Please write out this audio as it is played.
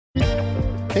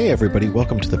Hey everybody,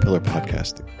 welcome to the Pillar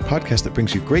Podcast, the podcast that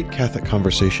brings you great Catholic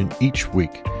conversation each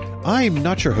week. I'm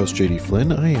not your host, JD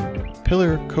Flynn. I am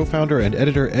Pillar co-founder and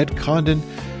editor Ed Condon.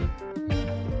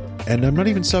 And I'm not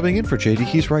even subbing in for JD,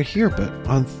 he's right here, but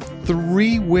on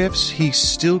 3 whiffs, he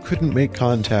still couldn't make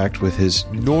contact with his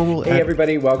normal... Hey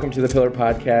everybody, welcome to the Pillar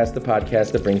Podcast, the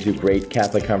podcast that brings you great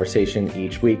Catholic conversation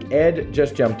each week. Ed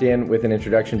just jumped in with an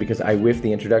introduction because I whiffed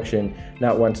the introduction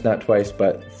not once, not twice,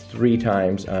 but 3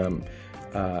 times.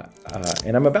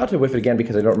 And I'm about to whiff it again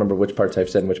because I don't remember which parts I've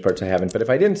said and which parts I haven't. But if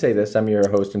I didn't say this, I'm your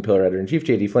host and Pillar Editor-in-Chief,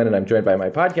 JD Flynn, and I'm joined by my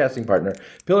podcasting partner,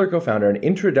 Pillar co-founder and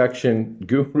introduction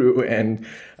guru and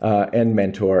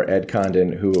mentor, Ed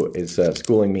Condon, who is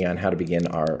schooling me on how to begin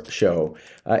our show.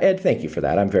 Ed, thank you for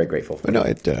that. I'm very grateful for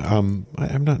that. No,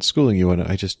 I'm not schooling you on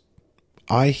it.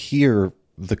 I hear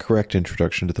the correct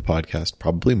introduction to the podcast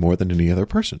probably more than any other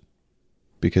person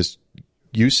because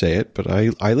you say it, but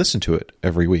I listen to it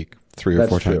every week. 3 or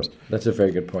 4 times. That's a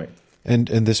very good point. And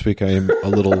this week I am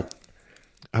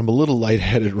I'm a little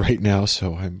lightheaded right now,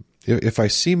 so if I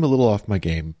seem a little off my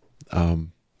game,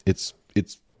 it's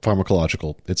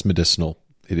pharmacological, it's medicinal,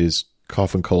 it is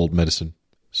cough and cold medicine.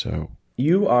 So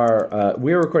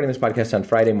we're recording this podcast on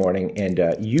Friday morning,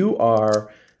 and you are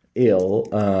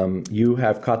ill. You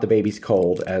have caught the baby's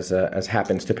cold, as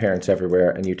happens to parents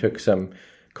everywhere, and you took some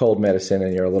cold medicine,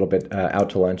 and you're a little bit out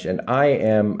to lunch. And I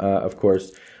am, of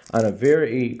course, on a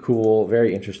very cool,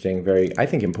 very interesting, very, I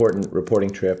think, important reporting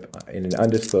trip in an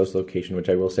undisclosed location, which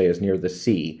I will say is near the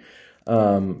sea,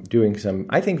 doing some,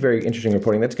 I think, very interesting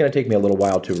reporting. That's going to take me a little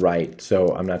while to write,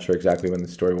 so I'm not sure exactly when the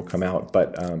story will come out.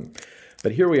 But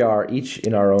here we are, each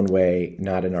in our own way,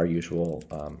 not in our usual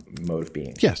mode of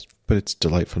being. Yes, but it's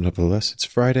delightful nevertheless. It's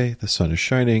Friday, the sun is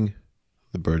shining,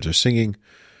 the birds are singing.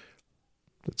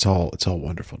 It's all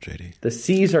wonderful, JD. The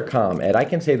seas are calm, Ed. I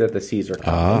can say that the seas are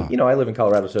calm. You know, I live in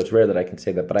Colorado, so it's rare that I can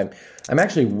say that. But I'm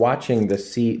actually watching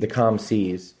the calm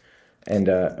seas, and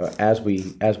as we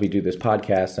do this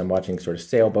podcast, I'm watching sort of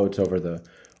sailboats over the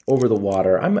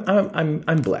water.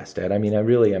 I'm blessed, Ed. I mean, I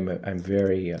really am. I'm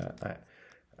very.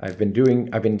 I've been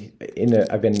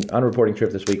on a reporting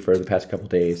trip this week for the past couple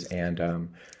of days,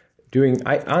 and doing,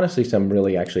 honestly, some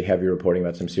really actually heavy reporting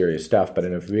about some serious stuff, but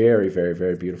in a very, very,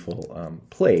 very beautiful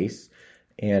place.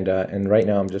 And right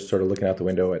now I'm just sort of looking out the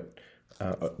window at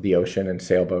the ocean and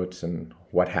sailboats and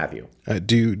what have you.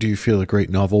 Do you feel a great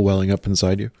novel welling up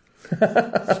inside you?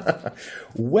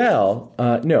 Well,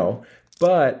 no.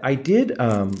 But I did,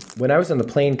 when I was on the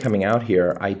plane coming out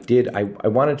here, I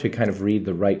wanted to kind of read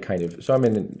the right kind of, so I'm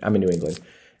in New England.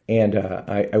 And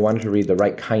I wanted to read the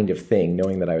right kind of thing,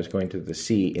 knowing that I was going to the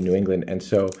sea in New England. And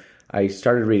so I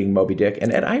started reading Moby Dick.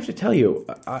 And I have to tell you,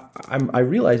 I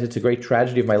realize it's a great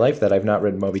tragedy of my life that I've not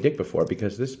read Moby Dick before,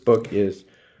 because this book is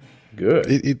good.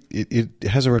 It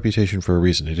has a reputation for a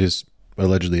reason. It is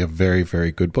allegedly a very,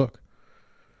 very good book.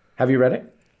 Have you read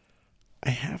it?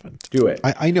 I haven't. Do it.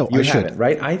 I know. You haven't,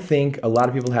 right? I think a lot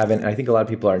of people haven't. I think a lot of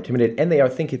people are intimidated, and they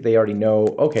think they already know,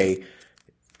 okay,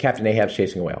 Captain Ahab's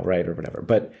chasing a whale, right, or whatever.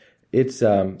 But it's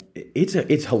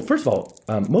first of all,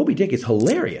 Moby Dick is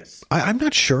hilarious. I'm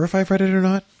not sure if I've read it or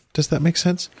not. Does that make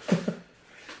sense?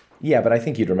 Yeah, but I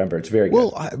think you'd remember. It's very good.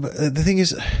 Well, the thing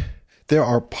is, there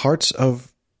are parts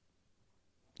of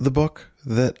the book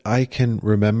that I can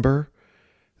remember.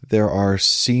 There are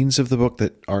scenes of the book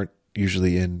that aren't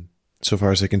usually in, so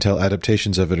far as I can tell,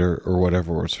 adaptations of it or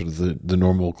whatever, or sort of the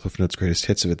normal Cliff Notes greatest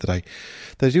hits of it that I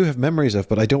do have memories of,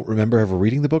 but I don't remember ever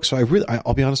reading the book. So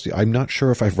I'll be honest with you, I'm not sure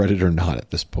if I've read it or not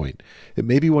at this point. It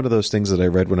may be one of those things that I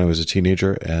read when I was a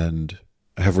teenager and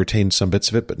have retained some bits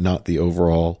of it, but not the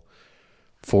overall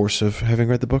force of having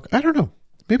read the book. I don't know.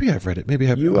 Maybe I've read it. Maybe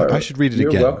I should read it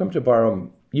again. You're welcome to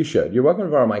borrow. You should. You're welcome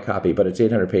to borrow my copy, but it's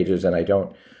 800 pages, and I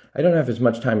don't have as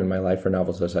much time in my life for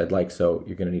novels as I'd like, so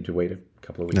you're going to need to wait a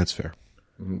couple of weeks. That's fair.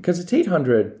 Because it's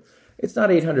 800. It's not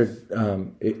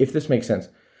 800, if this makes sense.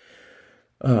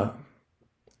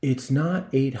 It's not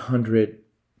 800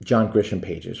 John Grisham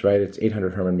pages, right? It's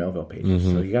 800 Herman Melville pages.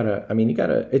 Mm-hmm. So you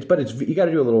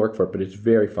gotta do a little work for it, but it's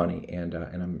very funny, and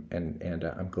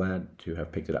I'm glad to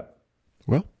have picked it up.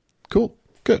 Well, cool.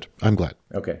 Good. I'm glad.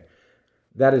 Okay.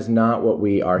 That is not what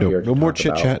we are here to talk about. No more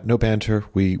chit-chat, no banter.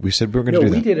 We said we were going to do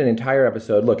that. We did an entire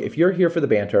episode. Look, if you're here for the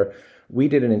banter, we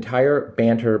did an entire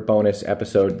banter bonus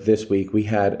episode this week. We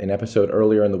had an episode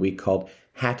earlier in the week called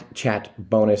Hat Chat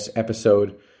Bonus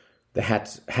Episode. The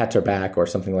hats are back, or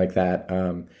something like that.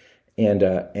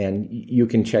 And you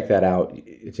can check that out.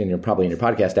 It's probably in your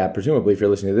podcast app, presumably, if you're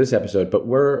listening to this episode.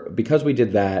 But because we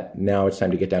did that, now it's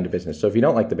time to get down to business. So if you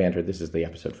don't like the banter, this is the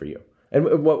episode for you.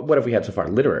 And what have we had so far?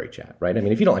 Literary chat, right? I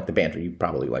mean, if you don't like the banter, you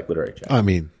probably like literary chat. I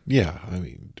mean, yeah. I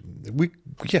mean, we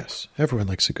Yes, everyone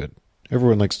likes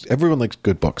everyone likes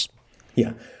good books.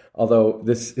 Yeah. Although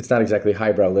it's not exactly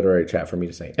highbrow literary chat for me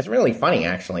to say. It's really funny,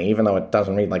 actually, even though it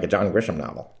doesn't read like a John Grisham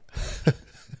novel.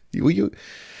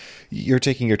 You're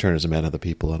taking your turn as a man of the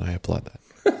people, and I applaud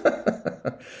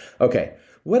that. Okay.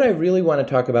 What I really want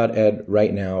to talk about, Ed,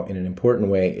 right now in an important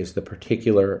way is the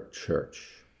particular church.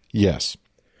 Yes.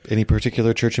 Any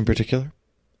particular church in particular?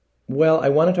 Well, I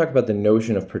want to talk about the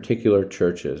notion of particular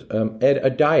churches. Ed, a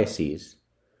diocese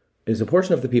is a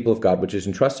portion of the people of God which is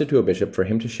entrusted to a bishop for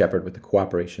him to shepherd with the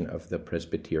cooperation of the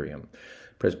presbyterium,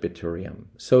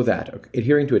 so that,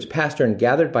 adhering to its pastor and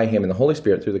gathered by him in the Holy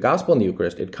Spirit through the gospel and the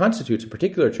Eucharist, it constitutes a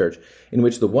particular church in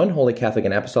which the one holy Catholic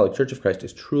and Apostolic Church of Christ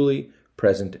is truly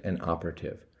present and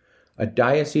operative. A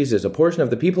diocese is a portion of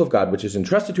the people of God which is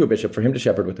entrusted to a bishop for him to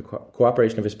shepherd with the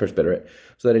cooperation of his presbyterate,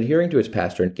 so that adhering to its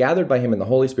pastor and gathered by him in the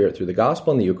Holy Spirit through the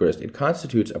gospel and the Eucharist, it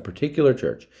constitutes a particular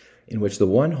church in which the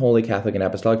one holy Catholic and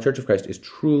Apostolic Church of Christ is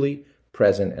truly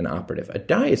present and operative. A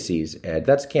diocese, Ed,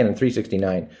 that's Canon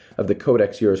 369 of the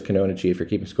Codex Juris Canonici, if you're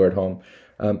keeping score at home.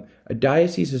 A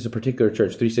diocese is a particular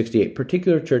church, 368.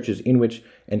 Particular churches in which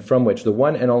and from which the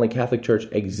one and only Catholic Church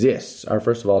exists are,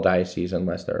 first of all, dioceses,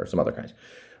 unless there are some other kinds.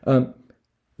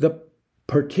 The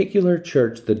particular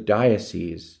church, the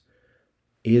diocese,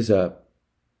 is a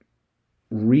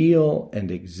real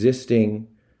and existing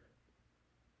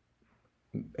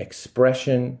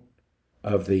expression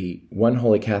of the one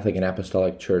holy Catholic and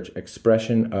Apostolic Church,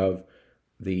 expression of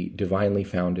the divinely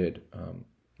founded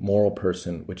moral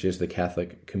person, which is the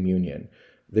Catholic communion.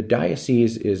 The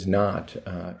diocese is not,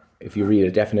 if you read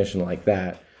a definition like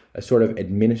that, a sort of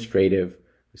administrative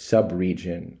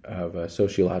sub-region of a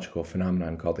sociological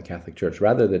phenomenon called the Catholic Church.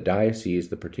 Rather, the diocese,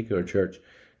 the particular church,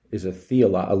 is a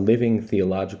living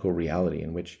theological reality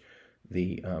in which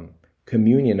the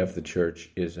communion of the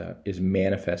church is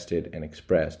manifested and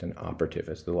expressed and operative,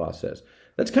 as the law says.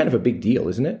 That's kind of a big deal,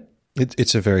 isn't it?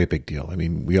 It's a very big deal. I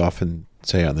mean, we often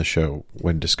say on the show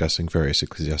when discussing various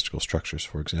ecclesiastical structures,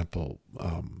 for example,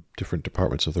 different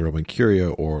departments of the Roman Curia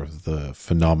or the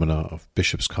phenomena of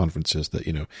bishops' conferences,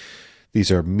 that,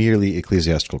 these are merely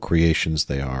ecclesiastical creations.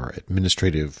 They are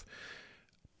administrative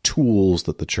tools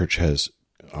that the church has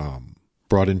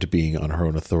brought into being on her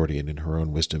own authority and in her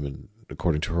own wisdom and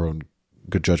according to her own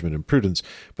good judgment and prudence,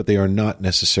 but they are not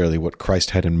necessarily what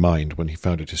Christ had in mind when he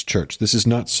founded his church. This is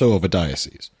not so of a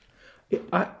diocese.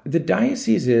 The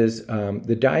diocese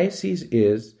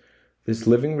is this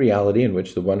living reality in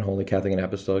which the one holy Catholic and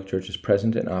Apostolic Church is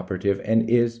present and operative and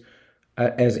is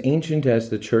as ancient as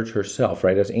the church herself,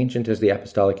 right? As ancient as the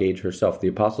apostolic age herself. The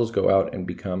apostles go out and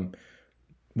become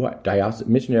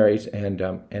missionaries, and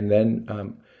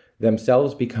then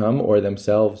themselves become, or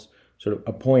themselves sort of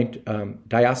appoint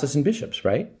diocesan bishops,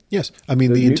 right? Yes, I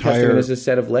mean the New entire Testament is a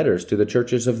set of letters to the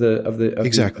churches of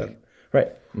exactly.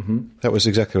 Right. Mm-hmm. That was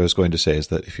exactly what I was going to say, is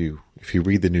that if you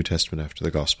read the New Testament after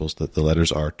the Gospels, that the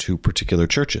letters are to particular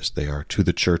churches. They are to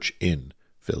the church in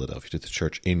Philadelphia, to the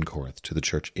church in Corinth, to the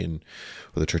church in,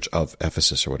 or the church of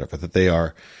Ephesus, or whatever. That they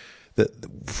are, that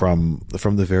from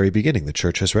the very beginning, the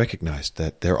church has recognized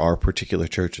that there are particular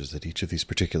churches, that each of these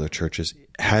particular churches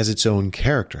has its own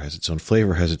character, has its own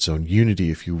flavor, has its own unity.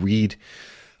 If you read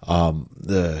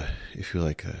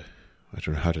I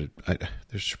don't know how to,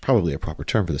 there's probably a proper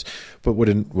term for this, but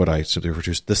what I simply refer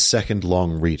to as the second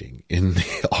long reading in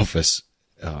the office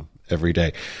every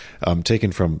day,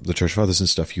 taken from the church fathers and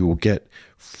stuff, you will get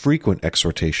frequent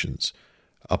exhortations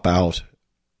about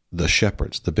the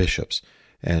shepherds, the bishops,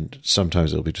 and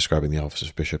sometimes it'll be describing the office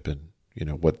of bishop and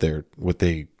what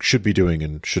they should be doing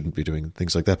and shouldn't be doing,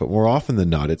 things like that. But more often than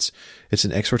not, it's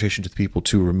an exhortation to the people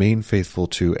to remain faithful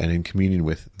to and in communion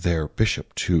with their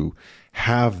bishop, to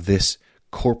have this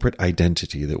corporate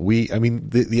identity that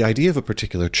the idea of a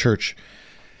particular church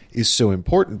is so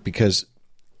important because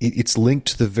it's linked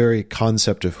to the very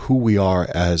concept of who we are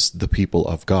as the people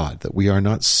of God, that we are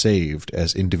not saved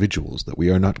as individuals, that we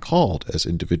are not called as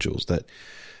individuals, that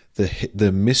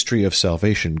the mystery of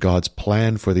salvation, God's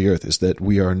plan for the earth, is that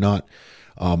we are not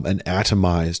an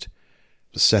atomized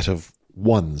set of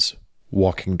ones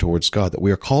walking towards God, that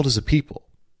we are called as a people,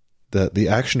 that the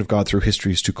action of God through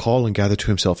history is to call and gather to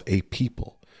himself a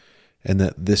people, and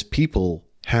that this people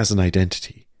has an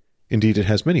identity. Indeed, it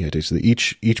has many identities. That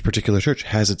each particular church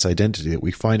has its identity, that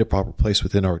we find a proper place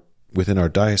within our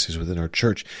diocese, within our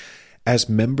church, as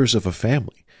members of a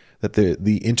family, that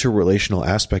the interrelational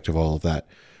aspect of all of that,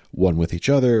 one with each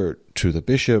other, to the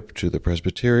bishop, to the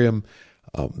presbyterium,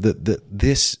 that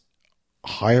this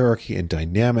hierarchy and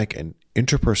dynamic and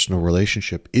interpersonal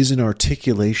relationship is an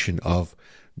articulation of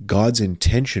God's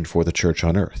intention for the church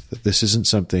on earth. That this isn't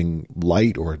something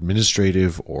light or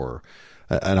administrative or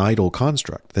an idle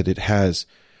construct, that it has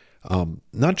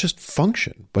not just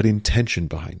function, but intention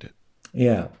behind it.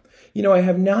 Yeah. I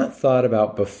have not thought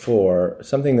about before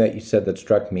something that you said that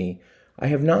struck me. I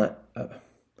have not.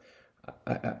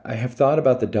 I have thought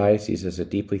about the diocese as a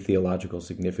deeply theological,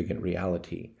 significant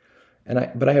reality,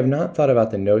 but I have not thought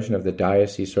about the notion of the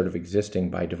diocese sort of existing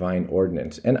by divine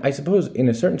ordinance. And I suppose, in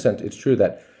a certain sense, it's true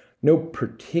that no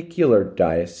particular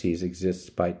diocese exists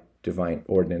by divine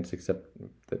ordinance, except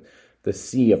the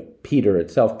See of Peter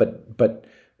itself.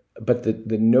 But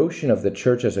the notion of the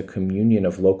church as a communion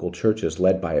of local churches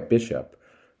led by a bishop,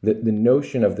 the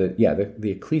notion of the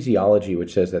ecclesiology,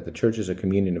 which says that the church is a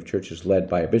communion of churches led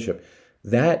by a bishop,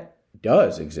 that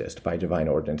does exist by divine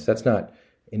ordinance. That's not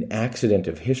an accident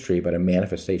of history, but a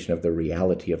manifestation of the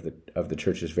reality of the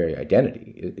church's very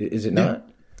identity. Is it not?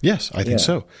 Yes, I think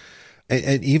so.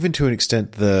 And even to an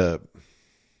extent, the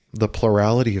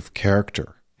plurality of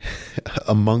character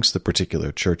amongst the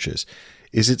particular churches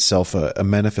is itself a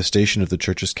manifestation of the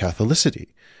church's Catholicity.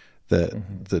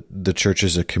 The church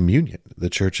is a communion. The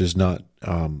church is not.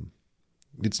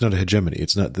 It's not a hegemony.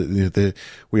 It's not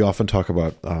we often talk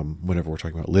about whenever we're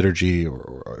talking about liturgy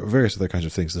or various other kinds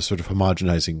of things, the sort of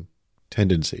homogenizing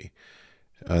tendency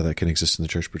that can exist in the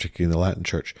church, particularly in the Latin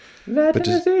church.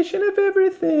 Latinization of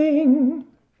everything.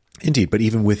 Indeed, but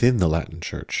even within the Latin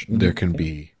church, there can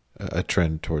be a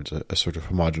trend towards a sort of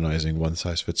homogenizing, one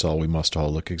size fits all. We must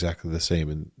all look exactly the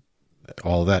same, and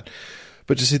all of that.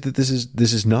 But to say that this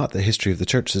is not the history of the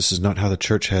church. This is not how the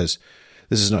church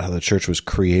was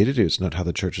created. It's not how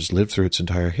the church has lived through its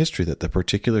entire history. That the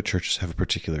particular churches have a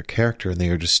particular character, and they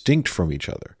are distinct from each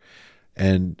other.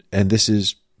 And this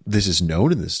is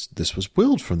known, and this was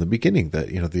willed from the beginning. That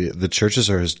the churches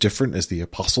are as different as the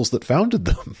apostles that founded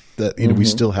them. That we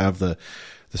still have the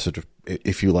sort of,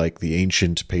 if you like, the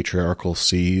ancient patriarchal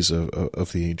sees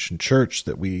of the ancient church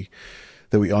that we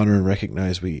honor and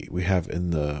recognize. We have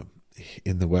in the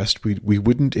West. We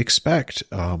wouldn't expect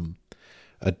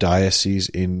a diocese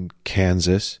in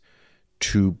Kansas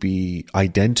to be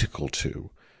identical to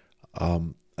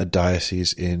a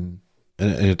diocese in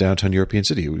a downtown European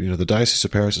city. The Diocese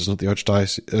of Paris is not the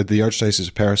Archdiocese. The Archdiocese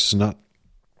of Paris is not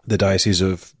the Diocese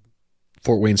of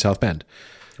Fort Wayne, South Bend,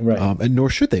 right? And nor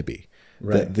should they be.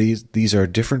 Right. These are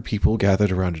different people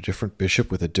gathered around a different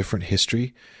bishop with a different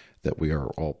history. That we are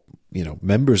all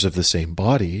members of the same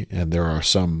body, and there are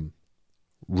some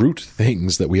root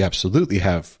things that we absolutely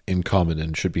have in common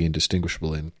and should be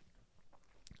indistinguishable in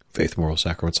faith, moral,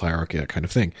 sacraments, hierarchy, that kind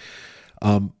of thing.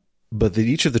 But that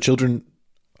each of the children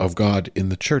of God in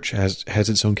the church has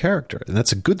its own character, and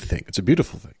that's a good thing. It's a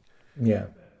beautiful thing. Yeah,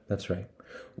 that's right.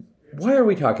 Why are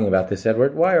we talking about this,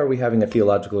 Edward? Why are we having a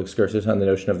theological excursus on the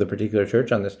notion of the particular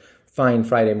church on this fine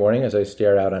Friday morning as I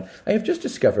stare out on? I have just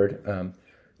discovered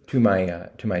to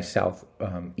my south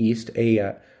east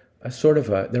a sort of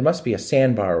there must be a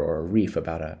sandbar or a reef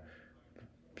about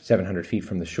 700 feet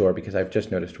from the shore, because I've just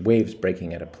noticed waves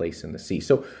breaking at a place in the sea.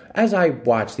 So as I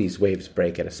watch these waves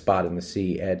break at a spot in the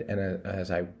sea, Ed, and as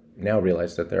I now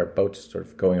realize that there are boats sort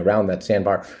of going around that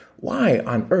sandbar, why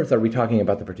on earth are we talking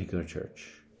about the particular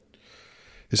church?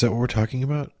 Is that what we're talking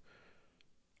about?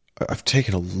 I've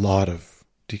taken a lot of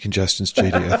decongestants,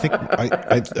 JD. I think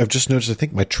I've just noticed. I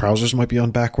think my trousers might be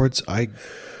on backwards. I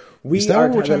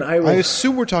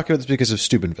assume we're talking about this because of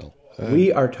Steubenville.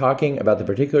 We are talking about the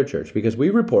particular church because we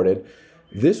reported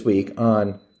this week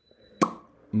on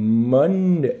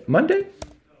Monday morning.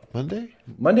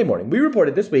 We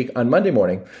reported this week on Monday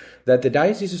morning that the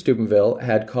Diocese of Steubenville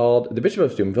the Bishop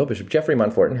of Steubenville, Bishop Jeffrey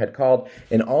Monforton, had called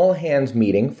an all-hands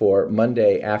meeting for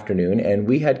Monday afternoon, and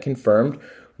we had confirmed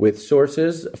with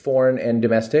sources, foreign and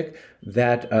domestic,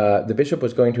 that the bishop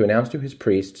was going to announce to his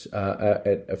priests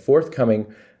a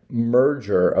forthcoming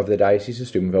merger of the Diocese of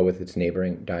Steubenville with its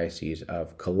neighboring Diocese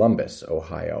of Columbus,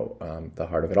 Ohio, the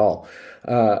heart of it all.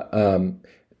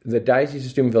 The Diocese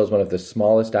of Steubenville is one of the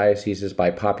smallest dioceses by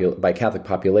Catholic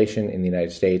population in the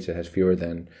United States. It has fewer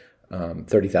than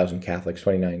 30,000 Catholics,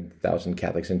 29,000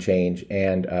 Catholics and change,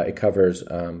 and it covers,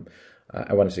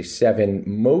 I want to say, 7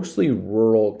 mostly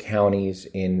rural counties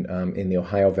in the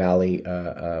Ohio Valley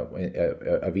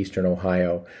of eastern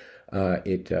Ohio.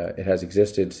 It has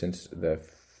existed since the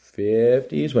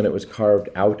 50s, when it was carved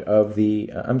out of the.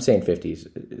 I'm saying 50s.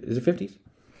 Is it 50s?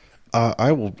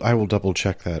 I will double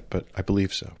check that, but I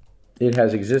believe so. It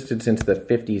has existed since the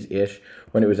 50s-ish,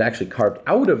 when it was actually carved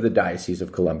out of the Diocese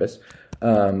of Columbus,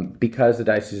 because the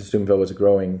Diocese of Steubenville was a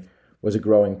growing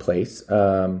place.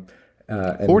 And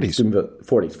 40s.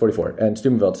 44. And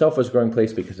Steubenville itself was a growing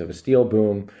place because of a steel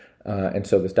boom. And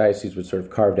so this diocese was sort of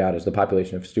carved out as the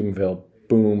population of Steubenville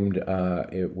boomed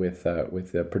with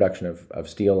the production of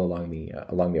steel along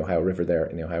the Ohio River there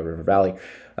in the Ohio River Valley.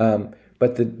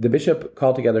 But the bishop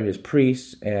called together his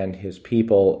priests and his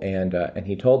people, and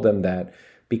he told them that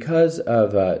because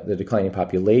of the declining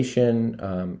population,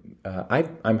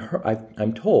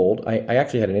 I'm told I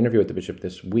actually had an interview with the bishop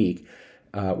this week,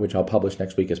 which I'll publish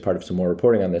next week as part of some more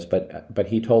reporting on this. But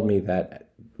he told me that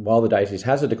while the diocese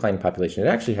has a declining population, it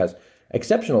actually has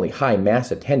exceptionally high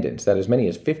mass attendance. That as many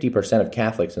as 50% of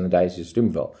Catholics in the Diocese of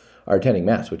Steubenville are attending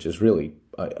Mass, which is really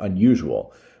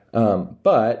unusual.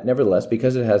 But nevertheless,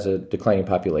 because it has a declining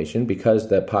population, because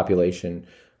the population,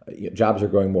 jobs are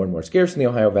growing more and more scarce in the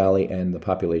Ohio Valley, and the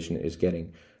population is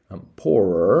getting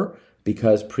poorer,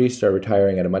 because priests are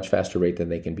retiring at a much faster rate than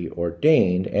they can be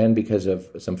ordained, and because of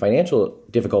some financial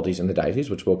difficulties in the diocese,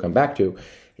 which we'll come back to,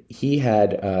 he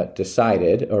had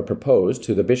decided or proposed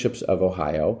to the bishops of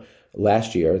Ohio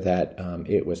last year that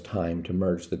it was time to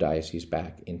merge the diocese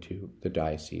back into the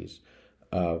Diocese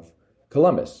of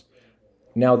Columbus.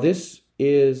 Now, this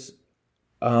is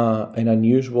an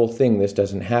unusual thing. This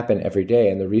doesn't happen every day,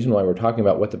 and the reason why we're talking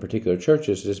about what the particular church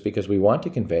is because we want to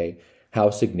convey how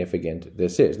significant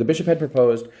this is. The bishop had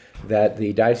proposed that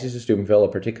the Diocese of Steubenville, a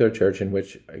particular church in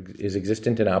which is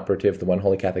existent and operative, the One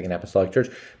Holy Catholic and Apostolic Church,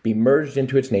 be merged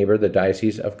into its neighbor, the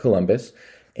Diocese of Columbus.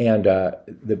 And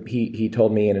he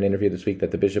told me in an interview this week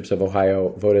that the bishops of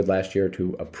Ohio voted last year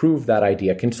to approve that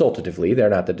idea consultatively. They're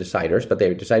not the deciders, but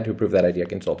they decided to approve that idea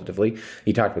consultatively.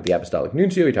 He talked with the Apostolic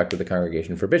Nuncio. He talked with the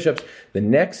Congregation for Bishops. The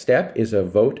next step is a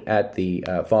vote at the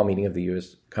fall meeting of the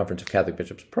U.S. Conference of Catholic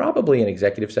Bishops, probably an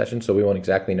executive session, so we won't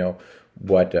exactly know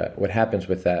what happens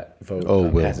with that vote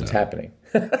as it's happening.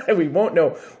 We won't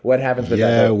know what happens with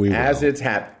that vote as it's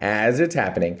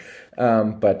happening.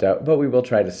 But we will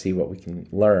try to see what we can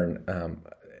learn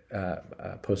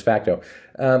post facto.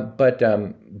 But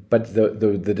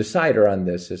the decider on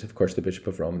this is, of course, the Bishop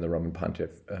of Rome and the Roman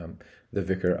Pontiff, the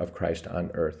Vicar of Christ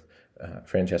on earth,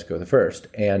 Francesco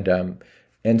I.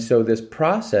 And so this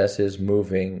process is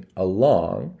moving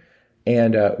along.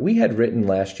 And we had written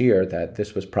last year that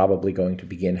this was probably going to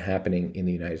begin happening in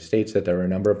the United States, that there were a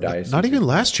number of dioceses. Not even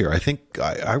last year. I think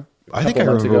I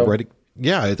remember writing.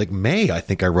 Yeah, like May, I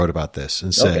think I wrote about this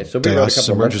and said, so we wrote a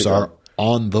couple mergers are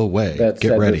on the way.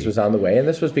 Get ready. This was on the way. And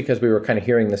this was because we were kind of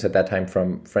hearing this at that time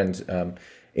from friends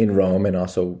in Rome. And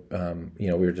also,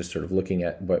 we were just sort of looking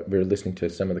at what we were listening to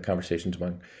some of the conversations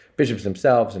among bishops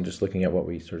themselves and just looking at what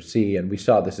we sort of see. And we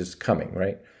saw this is coming,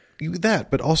 right?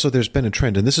 But also there's been a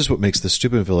trend, and this is what makes the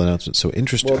Steubenville announcement so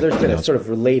interesting. Well, there's been a sort of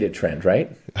related trend,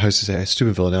 right? I was to say,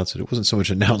 Steubenville announcement, it wasn't so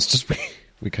much announced as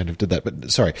we kind of did that.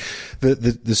 But sorry,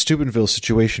 the Steubenville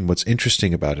situation, what's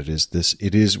interesting about it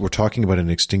is we're talking about an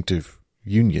instinctive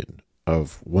union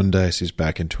of one diocese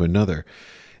back into another.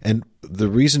 And the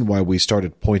reason why we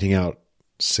started pointing out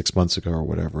 6 months ago or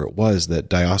whatever it was that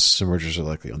diocesan mergers are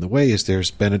likely on the way is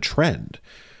there's been a trend,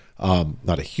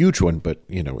 not a huge one, but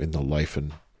in the life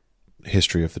and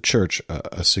history of the church,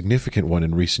 a significant one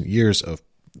in recent years of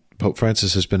Pope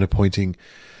Francis has been appointing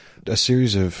a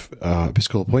series of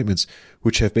episcopal appointments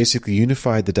which have basically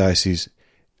unified the diocese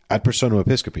ad personam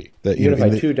episcopi. That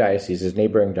unified two dioceses,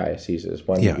 neighboring dioceses.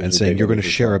 And saying you're going to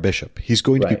share a bishop. He's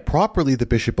going to be properly the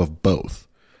bishop of both.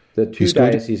 The two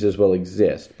dioceses will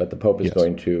exist, but the Pope is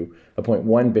going to appoint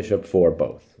one bishop for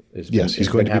both. He's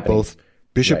going to be both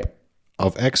bishop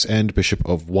of X and bishop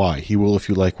of Y. He will, if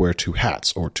you like, wear two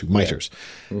hats or two mitres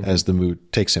as the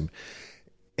mood takes him.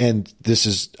 And this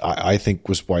is, I think,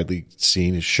 was widely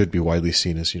seen, it should be widely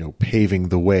seen as, paving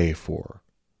the way for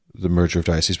the merger of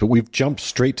dioceses. But we've jumped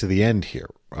straight to the end here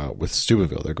with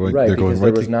Steubenville. There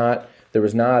was not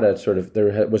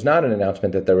an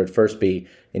announcement that there would first be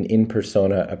an in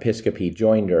persona episcopi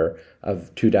joinder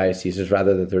of two dioceses,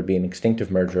 rather that there would be an instinctive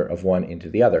merger of one into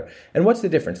the other. And what's the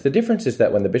difference? The difference is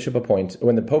that when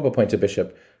the Pope appoints a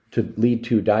bishop to lead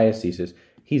two dioceses,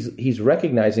 he's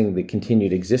recognizing the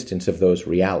continued existence of those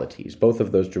realities. Both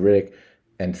of those juridic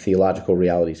and theological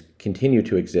realities continue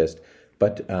to exist,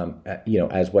 but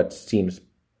as what seems,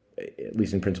 at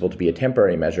least in principle, to be a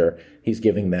temporary measure, he's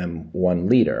giving them one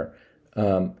leader.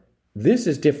 This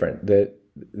is different.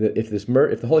 If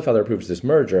the Holy Father approves this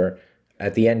merger,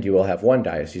 at the end you will have one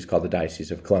diocese called the Diocese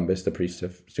of Columbus, the priests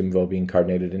of Steubenville being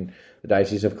cardinated in the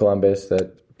Diocese of Columbus.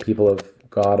 The people of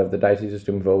God of the Diocese of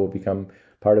Steubenville will become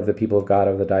part of the people of God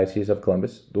of the Diocese of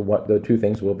Columbus. The two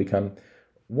things will become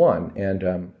one.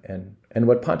 And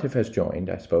what Pontiff has joined,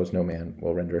 I suppose no man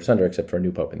will render asunder except for a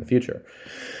new Pope in the future.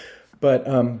 But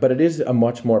it is a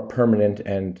much more permanent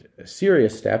and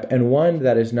serious step, and one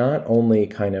that is not only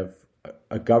kind of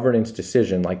a governance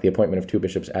decision like the appointment of two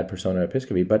bishops ad persona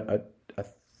episcopi, but a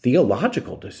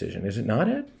theological decision, is it not,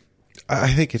 Ed?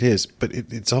 I think it is, but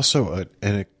it's also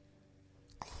an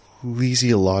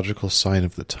ecclesiological sign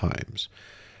of the times.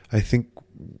 I think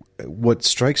what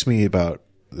strikes me about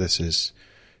this is,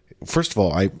 first of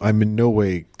all, I'm in no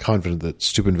way confident that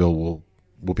Steubenville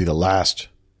will be the last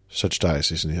such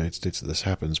diocese in the United States that this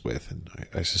happens with, and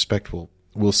I suspect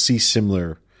we'll see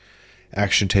similar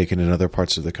action taken in other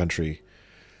parts of the country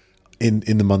in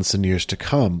the months and years to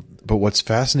come. But what's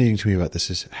fascinating to me about this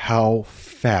is how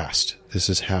fast this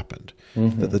has happened.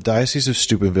 Mm-hmm. That the Diocese of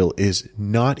Steubenville is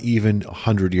not even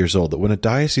 100 years old. That when a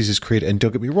diocese is created, and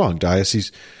don't get me wrong,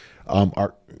 dioceses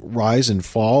rise and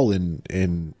fall in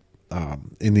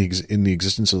the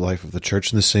existence of the life of the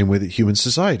church in the same way that human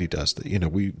society does.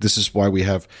 That this is why we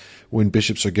have, when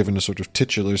bishops are given a sort of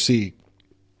titular see,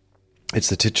 it's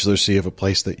the titular see of a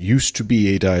place that used to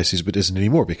be a diocese but isn't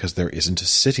anymore, because there isn't a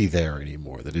city there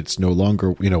anymore. That it's no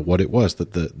longer what it was.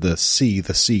 That the see,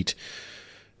 the seat,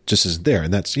 just isn't there.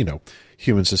 And that's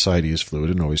human society is fluid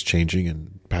and always changing,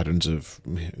 and patterns of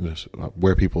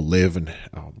where people live and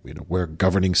where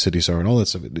governing cities are and all that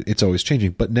stuff. It's always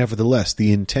changing. But nevertheless,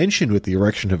 the intention with the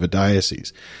erection of a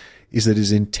diocese is that it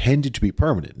is intended to be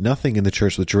permanent. Nothing in the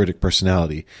church with juridic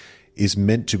personality is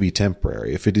meant to be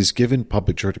temporary. If it is given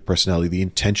public juridic personality, the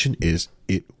intention is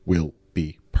it will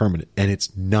be permanent, and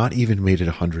it's not even made it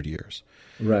 100 years.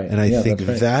 Right. And I think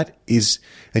that is,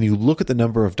 and you look at the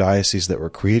number of dioceses that were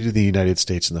created in the United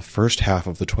States in the first half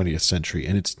of the 20th century,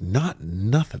 and it's not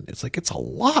nothing. It's a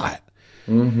lot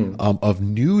of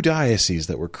new dioceses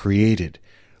that were created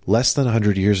less than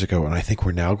 100 years ago. And I think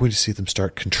we're now going to see them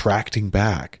start contracting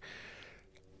back.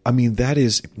 I mean, that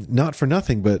is not for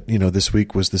nothing, but, this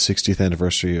week was the 60th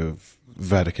anniversary of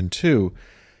Vatican II.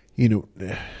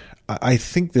 I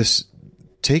think this,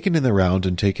 taken in the round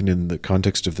and taken in the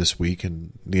context of this week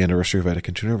and the anniversary of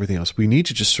Vatican II and everything else, we need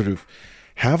to just sort of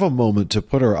have a moment to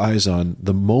put our eyes on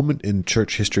the moment in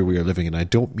church history we are living in. I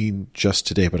don't mean just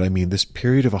today, but I mean this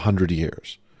period of 100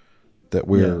 years that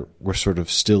we're sort of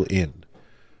still in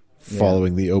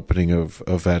following the opening of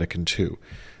Vatican II.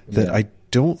 That I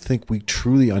don't think we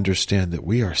truly understand that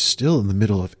we are still in the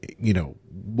middle of,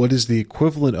 what is the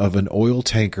equivalent of an oil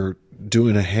tanker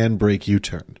doing a handbrake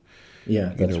U-turn.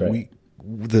 Yeah, that's right.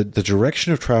 The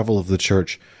direction of travel of the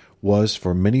church was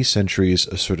for many centuries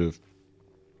a sort of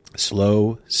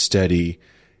slow, steady,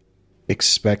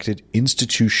 expected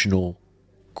institutional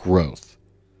growth.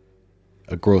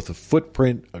 A growth of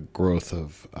footprint, a growth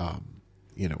of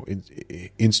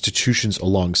institutions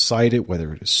alongside it,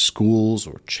 whether it is schools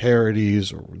or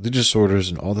charities or religious orders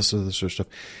and all this other sort of stuff.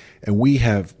 And we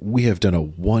have done a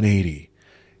 180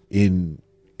 in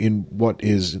what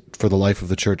is, for the life of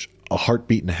the church, a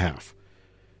heartbeat and a half.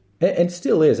 And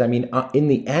still is. I mean, in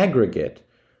the aggregate,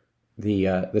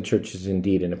 the church is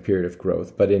indeed in a period of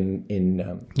growth. But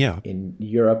in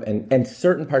Europe and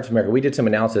certain parts of America, we did some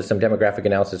demographic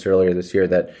analysis earlier this year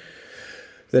that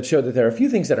showed that there are a few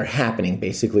things that are happening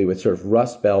basically with sort of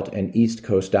Rust Belt and East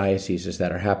Coast dioceses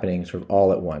that are happening sort of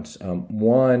all at once.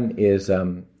 One is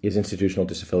institutional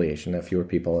disaffiliation. That fewer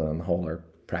people on the whole are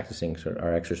exercising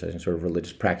sort of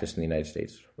religious practice in the United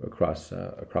States across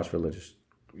religious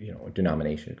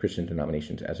Christian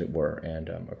denominations, as it were, and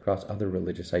across other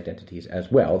religious identities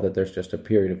as well. That there's just a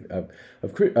period of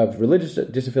religious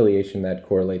disaffiliation that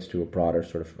correlates to a broader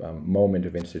sort of moment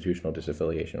of institutional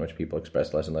disaffiliation, in which people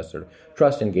express less and less sort of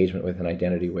trust, engagement with, and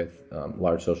identity with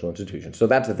large social institutions. So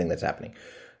that's the thing that's happening.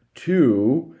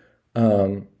 Two,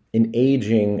 an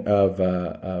aging of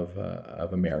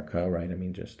America, right? I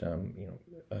mean, just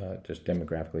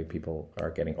demographically, people are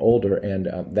getting older, and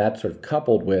that sort of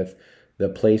coupled with the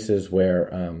places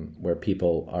where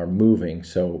people are moving.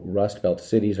 So Rust Belt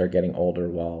cities are getting older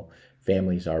while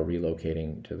families are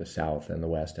relocating to the South and the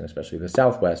West, and especially the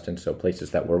Southwest. And so places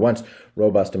that were once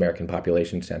robust American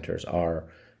population centers are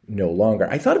no longer.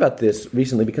 I thought about this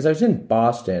recently because I was in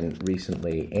Boston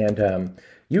recently, and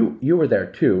you were there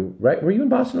too, right? Were you in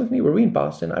Boston with me? Were we in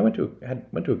Boston? I went to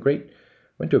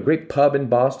a great pub in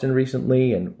Boston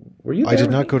recently, and were you there? I did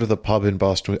not go to the pub in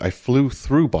Boston. I flew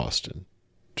through Boston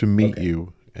to meet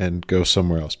you and go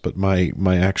somewhere else. But my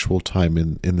actual time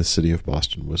in the city of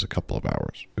Boston was a couple of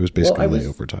hours. It was basically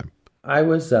layover time. I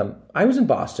was in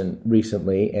Boston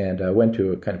recently, and I went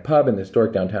to a kind of pub in the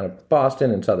historic downtown of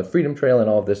Boston and saw the Freedom Trail and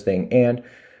all of this thing. And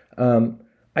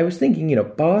I was thinking,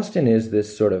 Boston is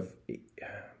this sort of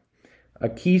a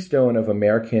keystone of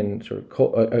American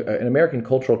an American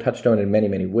cultural touchstone in many,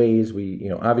 many ways.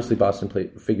 We, obviously Boston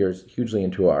figures hugely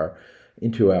into our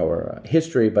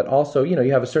history, but also,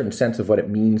 you have a certain sense of what it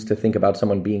means to think about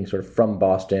someone being sort of from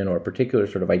Boston, or a particular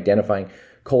sort of identifying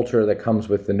culture that comes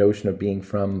with the notion of being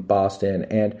from Boston,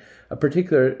 and a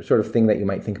particular sort of thing that you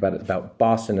might think about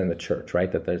Boston and the church,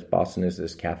 right? That Boston is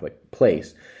this Catholic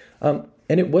place.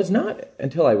 And it was not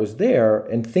until I was there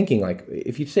and thinking, like,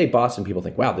 if you say Boston, people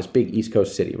think, wow, this big East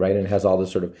Coast city, right? And it has all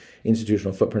this sort of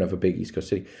institutional footprint of a big East Coast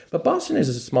city. But Boston is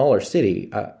a smaller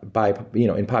city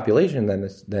in population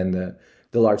than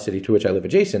the large city to which I live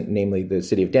adjacent, namely the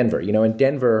city of Denver. And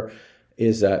Denver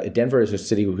is a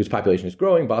city whose population is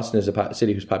growing. Boston is a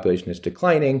city whose population is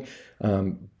declining.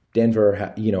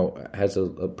 Denver, has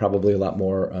probably a lot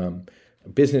more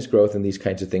business growth and these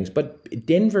kinds of things. But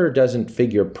Denver doesn't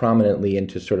figure prominently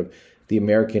into sort of the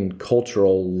American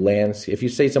cultural landscape. If you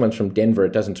say someone's from Denver,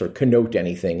 it doesn't sort of connote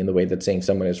anything in the way that saying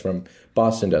someone is from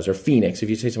Boston does, or Phoenix. If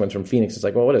you say someone's from Phoenix, it's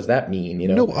like, well, what does that mean?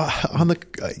 No,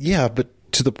 but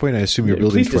to the point I assume you're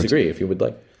building towards. Please disagree if you would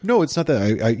like. No, it's not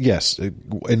that. Yes,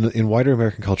 in wider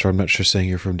American culture, I'm not sure saying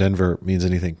you're from Denver means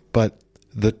anything, but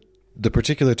the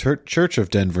particular church of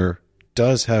Denver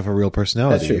does have a real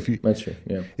personality. That's true.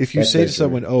 Yeah. If you say to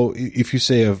someone, if you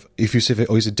say,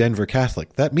 he's a Denver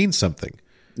Catholic, that means something.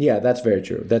 Yeah, that's very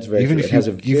true. That's very even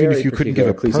true. Even if you couldn't give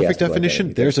a perfect definition,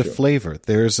 identity, there's a flavor.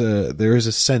 There is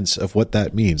a sense of what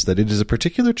that means. That it is a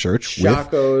particular church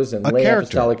Shakos and with a Lay character.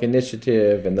 Apostolic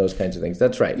Initiative and those kinds of things.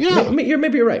 That's right. Yeah.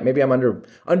 Maybe you're right. Maybe I'm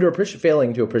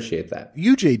failing to appreciate that.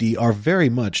 You, JD, are very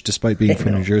much, despite being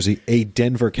from New Jersey, a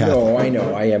Denver Catholic. No, I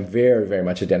know. I am very, very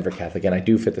much a Denver Catholic, and I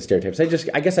do fit the stereotypes.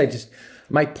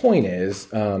 My point is,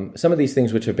 some of these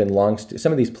things which have been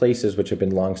some of these places which have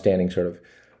been longstanding sort of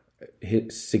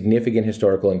significant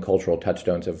historical and cultural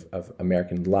touchstones of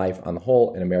American life on the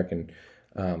whole, and American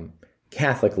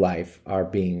Catholic life are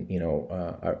being,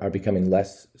 are becoming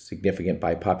less significant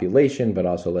by population, but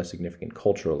also less significant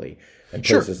culturally. And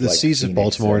sure, the sees of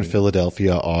Baltimore and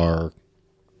Philadelphia are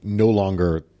no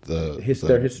longer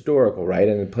they're historical, right?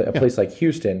 And a place like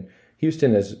Houston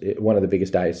is one of the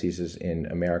biggest dioceses in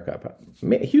America.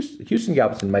 Houston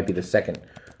Galveston might be the second.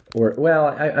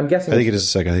 I'm guessing. I think it is the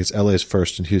second. I think it's LA's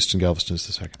first, and Houston Galveston is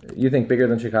the second. You think bigger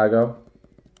than Chicago?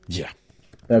 Yeah.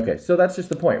 Okay, so that's just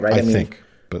the point, right? I think,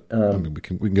 but we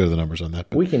can go to the numbers on that.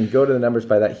 But. We can go to the numbers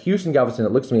by that. Houston Galveston,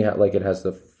 it looks to me like it has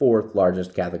the fourth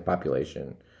largest Catholic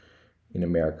population in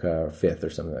America, or fifth, or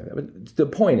something like that. But the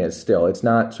point is, still, it's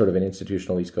not sort of an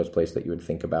institutional East Coast place that you would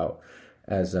think about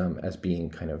as being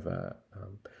kind of a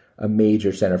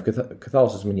major center of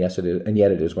Catholicism, and yes, it is, and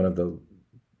yet it is one of the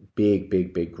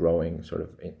big growing sort of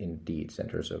indeed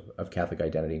centers of Catholic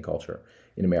identity and culture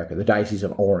in America. The Diocese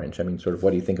of Orange. I mean, sort of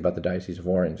what do you think about the Diocese of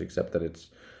Orange, except that it's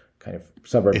kind of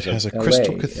suburbs of LA. It has a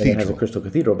crystal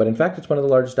cathedral, but in fact it's one of the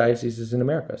largest dioceses in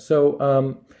America.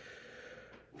 So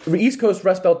the East Coast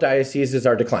Rust Belt dioceses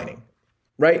are declining.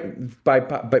 Right,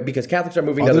 because Catholics are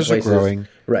moving to other places. Others are growing.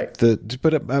 Right,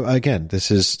 but again, this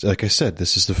is, like I said,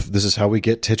 this is how we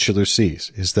get titular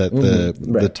sees. Is that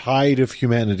the tide of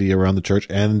humanity around the church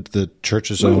and the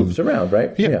church's moves around,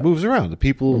 right? Yeah, moves around. The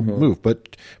people move,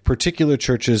 but particular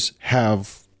churches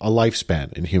have a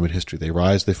lifespan in human history. They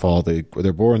rise, they fall,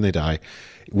 they're born, they die.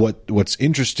 What's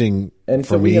interesting, and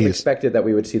for so we me have is, expected that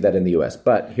we would see that in the U.S.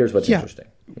 But here's what's interesting.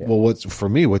 Yeah. Well,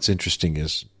 what's interesting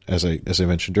is, as I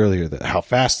mentioned earlier, that how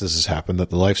fast this has happened. That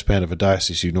the lifespan of a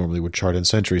diocese you normally would chart in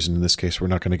centuries, and in this case, we're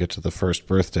not going to get to the first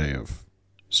birthday of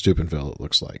Steubenville. It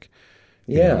looks like,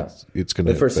 it's going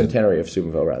to the first centenary of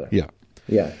Steubenville, rather. Yeah.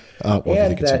 And I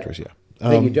think it's centuries. Yeah.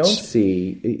 That you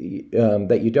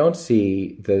don't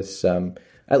see this.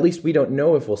 At least we don't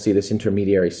know if we'll see this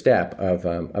intermediary step of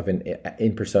an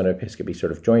in persona episcopi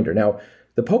sort of joinder. Now,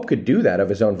 the Pope could do that of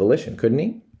his own volition, couldn't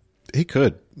he? He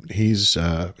could. He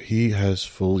has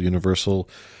full universal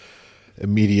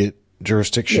immediate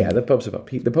jurisdiction. Yeah, the Pope's a Pope.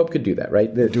 The Pope could do that,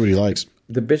 right? Do what he likes.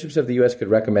 The bishops of the U.S. could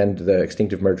recommend the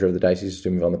extinctive merger of the Diocese of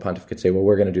Steubenville, and the Pontiff could say, well,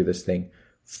 we're going to do this thing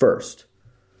first.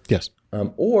 Yes.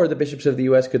 Or the bishops of the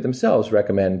U.S. could themselves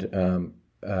recommend,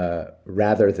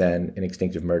 rather than an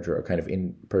extinctive merger, or kind of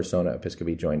in persona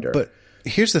episcopi joinder. But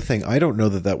here's the thing: I don't know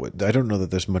that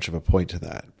there's much of a point to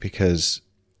that, because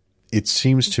it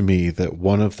seems to me that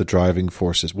one of the driving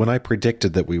forces, when I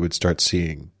predicted that we would start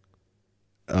seeing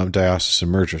diocesan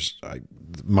mergers,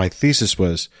 my thesis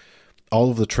was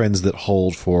all of the trends that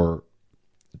hold for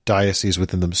dioceses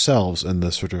within themselves and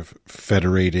the sort of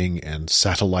federating and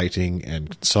satelliting and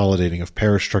consolidating of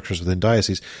parish structures within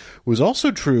dioceses was also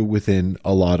true within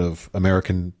a lot of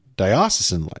American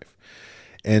diocesan life.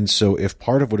 And so if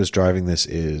part of what is driving this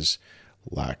is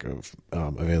lack of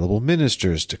available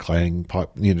ministers, declining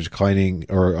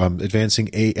or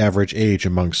advancing average age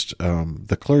amongst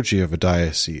the clergy of a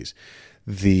diocese,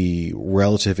 the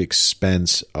relative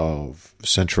expense of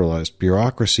centralized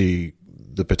bureaucracy,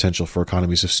 the potential for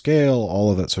economies of scale,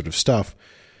 all of that sort of stuff.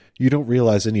 You don't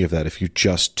realize any of that if you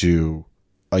just do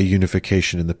a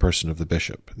unification in the person of the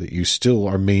bishop, that you still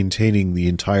are maintaining the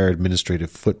entire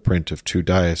administrative footprint of two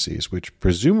dioceses, which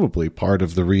presumably part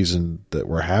of the reason that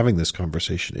we're having this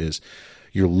conversation is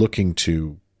you're looking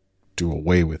to do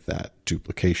away with that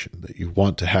duplication, that you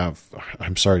want to have,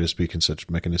 I'm sorry to speak in such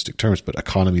mechanistic terms, but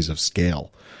economies of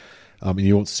scale. And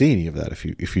you won't see any of that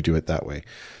if you do it that way.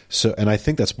 So, and I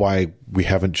think that's why we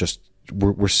haven't just,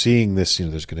 we're seeing this,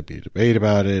 there's going to be a debate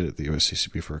about it at the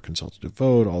USCCB for a consultative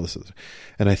vote, all this.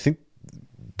 And I think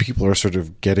people are sort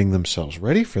of getting themselves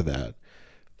ready for that.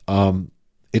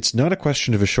 It's not a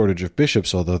question of a shortage of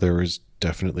bishops, although there is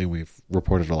definitely, we've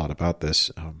reported a lot about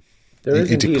this. There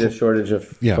is indeed a shortage of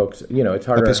folks. It's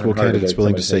harder. Episcopal candidates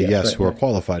willing to say yes who are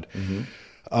qualified.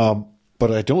 Mm-hmm.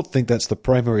 But I don't think that's the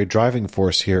primary driving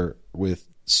force here with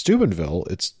Steubenville.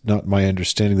 It's not my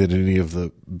understanding that any of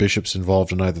the bishops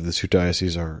involved in either of the two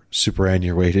dioceses are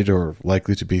superannuated or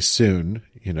likely to be soon.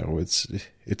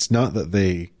 It's not that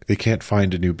they can't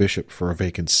find a new bishop for a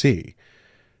vacant see.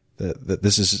 That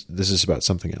this is about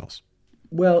something else.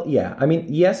 Well, yeah. I mean,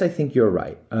 yes, I think you're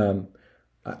right.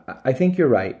 I think you're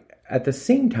right. At the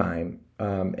same time,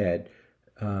 Ed,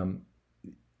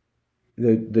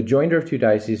 the joinder of two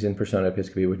dioceses in persona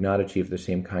episcopi would not achieve the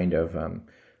same kind of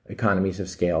economies of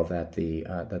scale that the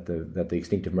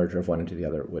extinctive merger of one into the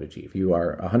other would achieve. You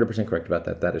are 100% correct about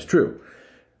that. That is true.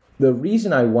 The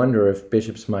reason I wonder if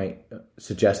bishops might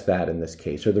suggest that in this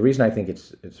case, or the reason I think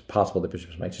it's possible that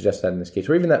bishops might suggest that in this case,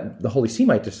 or even that the Holy See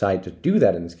might decide to do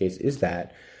that in this case, is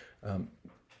that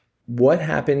what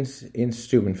happens in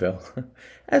Steubenville,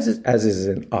 as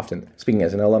is often, speaking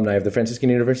as an alumni of the Franciscan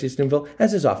University of Steubenville,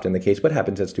 as is often the case, what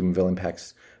happens at Steubenville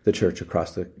impacts the church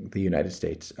across the United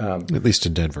States. At least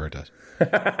in Denver it does.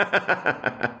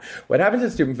 What happens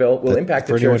at Steubenville will impact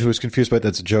the church. For anyone who is confused by it,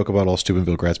 that's a joke about all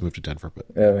Steubenville grads moved to Denver.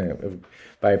 But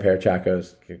buy a pair of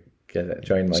Chacos,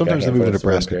 join sometimes they move to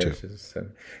Nebraska too.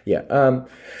 Yeah.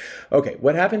 Okay,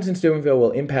 what happens in Steubenville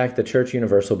will impact the Church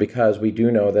Universal because we do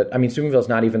know that, Steubenville is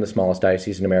not even the smallest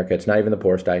diocese in America. It's not even the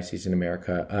poorest diocese in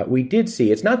America. We did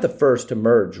see, it's not the first to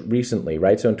merge recently,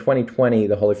 right? So in 2020,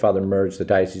 the Holy Father merged the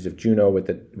Diocese of Juneau with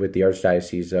the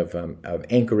Archdiocese of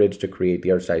Anchorage to create the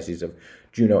Archdiocese of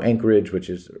Juneau-Anchorage, which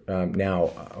is now,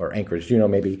 or Anchorage-Juneau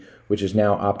maybe, which is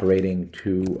now operating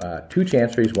two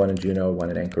chanceries, one in Juneau, one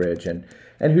in Anchorage, and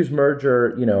whose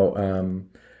merger,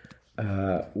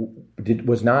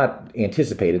 was not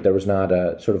anticipated. There was not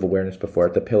a sort of awareness before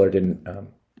it. The pillar didn't.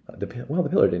 The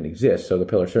pillar didn't exist, so the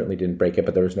pillar certainly didn't break it.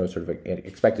 But there was no sort of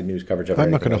expected news coverage of it.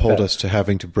 I'm not going to hold us to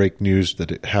having to break news that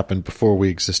it happened before we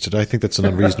existed. I think that's an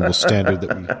unreasonable standard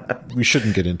that we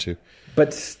shouldn't get into.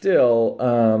 But still,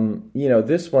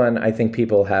 this one, I think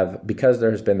people have, because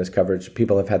there has been this coverage,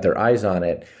 people have had their eyes on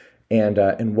it.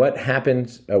 And what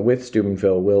happens with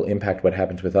Steubenville will impact what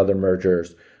happens with other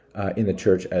mergers in the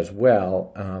church as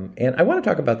well. And I want to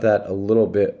talk about that a little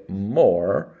bit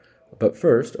more. But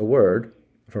first, a word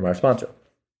from our sponsor.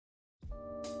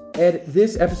 Ed,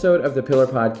 this episode of the Pillar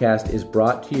Podcast is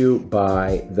brought to you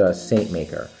by The Saint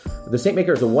Maker. The Saint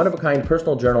Maker is a one-of-a-kind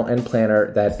personal journal and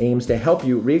planner that aims to help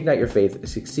you reignite your faith,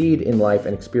 succeed in life,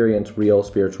 and experience real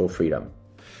spiritual freedom.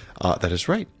 That is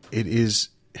right. It is...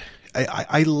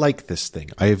 I like this thing.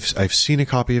 I've seen a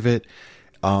copy of it.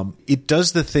 It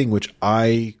does the thing which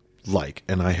I like,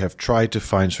 and I have tried to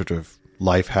find sort of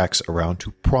life hacks around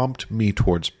to prompt me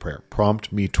towards prayer,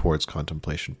 prompt me towards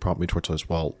contemplation, prompt me towards as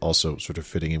well, also sort of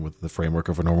fitting in with the framework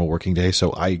of a normal working day.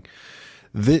 So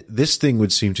this thing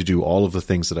would seem to do all of the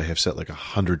things that I have set like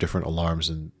 100 different alarms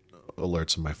and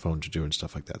alerts on my phone to do and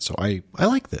stuff like that. So I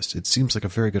like this. It seems like a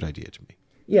very good idea to me.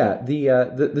 Yeah,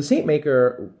 the Saint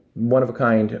Maker,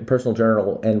 one-of-a-kind personal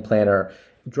journal and planner,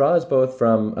 draws both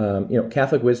from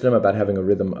Catholic wisdom about having a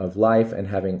rhythm of life and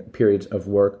having periods of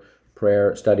work,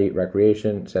 prayer, study,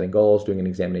 recreation, setting goals, doing an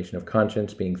examination of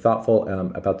conscience, being thoughtful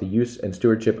about the use and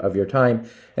stewardship of your time,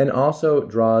 and also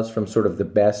draws from sort of the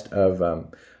best of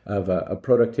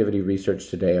productivity research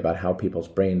today about how people's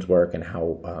brains work and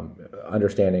how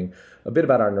understanding a bit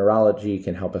about our neurology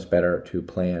can help us better to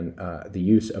plan the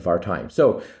use of our time.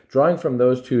 So drawing from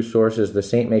those two sources, the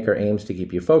Saint Maker aims to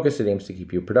keep you focused, it aims to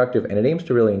keep you productive, and it aims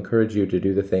to really encourage you to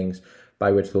do the things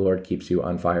by which the Lord keeps you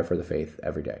on fire for the faith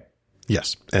every day.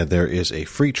 Yes, and there is a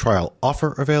free trial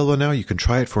offer available now. You can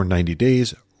try it for 90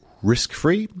 days,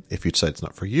 risk-free. If you decide it's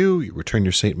not for you, you return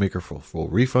your Saint Maker for a full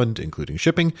refund, including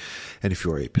shipping. And if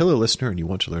you are a Pillar listener and you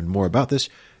want to learn more about this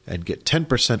and get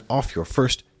 10% off your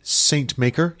first Saint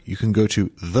Maker, you can go to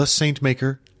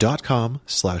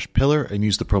thesaintmaker.com/pillar and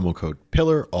use the promo code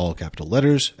PILLAR, all capital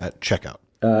letters, at checkout.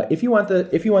 if you want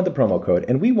the promo code,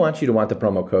 and we want you to want the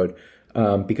promo code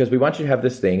because we want you to have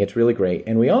this thing. It's really great,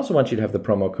 and we also want you to have the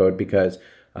promo code because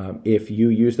if you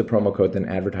use the promo code, then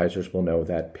advertisers will know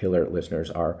that Pillar listeners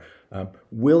are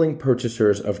willing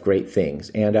purchasers of great things.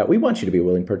 And we want you to be a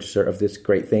willing purchaser of this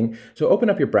great thing. So open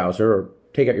up your browser or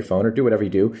take out your phone or do whatever you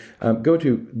do. Go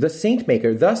to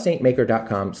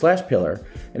thesaintmaker.com/pillar.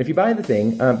 And if you buy the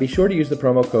thing, be sure to use the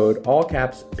promo code, all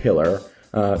caps Pillar,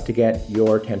 to get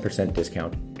your 10%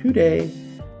 discount today.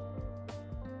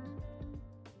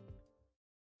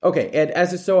 Okay, and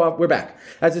we're back.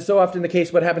 As is so often the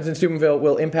case, what happens in Steubenville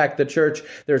will impact the church.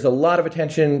 There's a lot of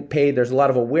attention paid. There's a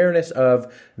lot of awareness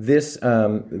of this.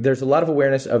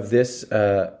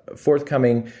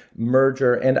 Forthcoming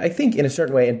merger, and I think in a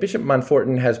certain way. And Bishop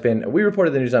Monforton has been. We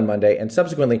reported the news on Monday, and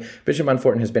subsequently, Bishop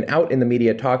Monforton has been out in the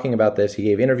media talking about this. He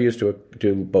gave interviews to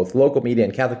both local media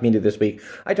and Catholic media this week.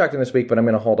 I talked to him this week, but I'm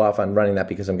going to hold off on running that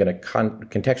because I'm going to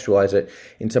contextualize it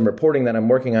in some reporting that I'm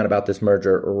working on about this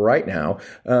merger right now.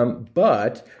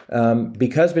 But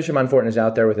because Bishop Monforton is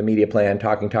out there with a media plan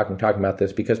talking about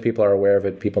this, because people are aware of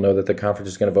it, people know that the conference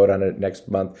is going to vote on it next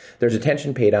month, there's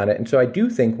attention paid on it. And so I do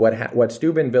think what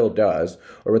Steubenville does,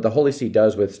 or what the Holy See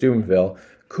does with Steubenville,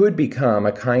 could become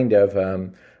a kind of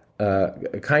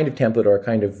template or a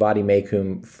kind of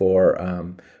vademecum for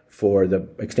the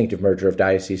extinctive merger of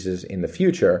dioceses in the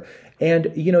future.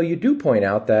 And, you do point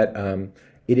out that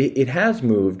it has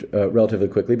moved relatively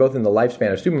quickly, both in the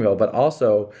lifespan of Steubenville, but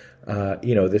also,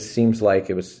 this seems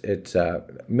like it's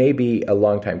maybe a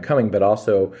long time coming, but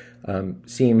also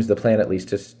seems the plan at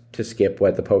least to skip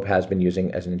what the Pope has been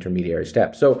using as an intermediary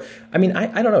step. So, I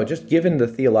don't know, just given the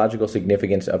theological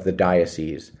significance of the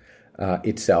diocese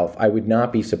itself, I would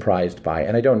not be surprised by,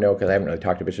 and I don't know because I haven't really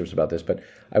talked to bishops about this, but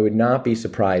I would not be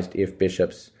surprised if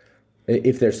there's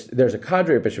a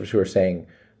cadre of bishops who are saying,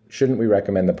 shouldn't we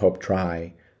recommend the Pope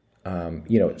try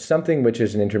something which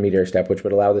is an intermediary step, which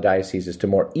would allow the dioceses to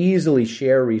more easily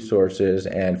share resources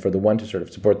and for the one to sort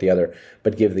of support the other,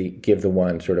 but give the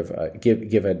one sort of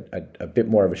give a bit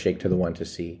more of a shake to the one to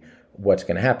see what's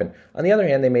going to happen. On the other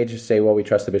hand, they may just say, well, we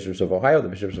trust the bishops of Ohio. The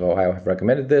bishops of Ohio have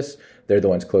recommended this. They're the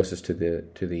ones closest to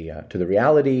the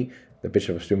reality. The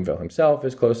Bishop of Steubenville himself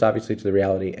is close, obviously, to the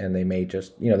reality, and they may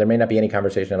just, there may not be any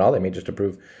conversation at all. They may just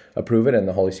approve it, and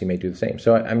the Holy See may do the same.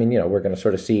 So, we're going to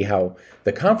sort of see how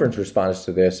the conference responds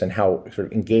to this and how sort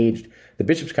of engaged the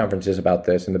bishops' conference is about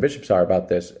this and the bishops are about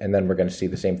this, and then we're going to see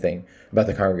the same thing about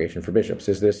the Congregation for Bishops.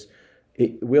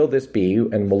 Will this be,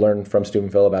 and we'll learn from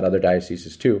Steubenville about other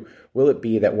dioceses too, will it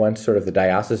be that once sort of the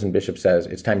diocesan bishop says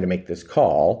it's time to make this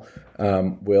call,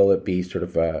 will it be sort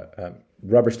of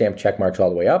rubber stamp check marks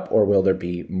all the way up, or will there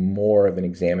be more of an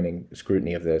examining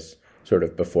scrutiny of this sort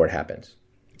of before it happens?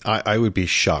 I would be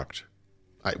shocked,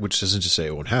 which isn't to say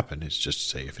it won't happen. It's just to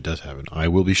say if it does happen, I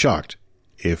will be shocked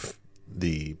if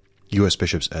the U.S.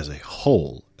 bishops as a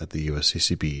whole at the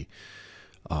USCCB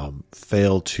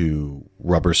fail to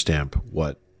rubber stamp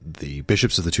what the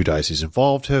bishops of the two dioceses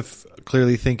involved have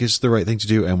clearly think is the right thing to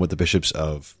do and what the bishops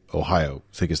of Ohio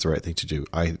think is the right thing to do.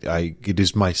 It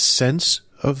is my sense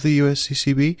of the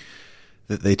USCCB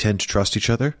that they tend to trust each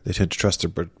other. They tend to trust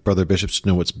their brother bishops to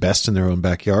know what's best in their own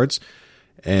backyards.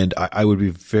 And I would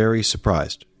be very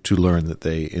surprised to learn that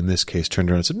they, in this case, turned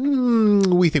around and said,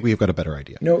 we think we've got a better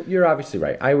idea. No, you're obviously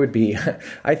right. I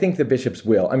think the bishops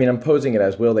will. I'm posing it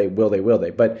as will they.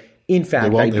 But in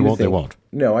fact, they won't.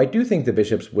 No, I do think the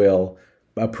bishops will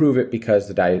approve it because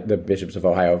the bishops of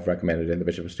Ohio have recommended it and the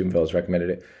Bishop of Steubenville has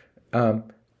recommended it.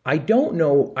 I don't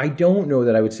know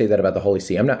that I would say that about the Holy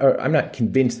See. I'm not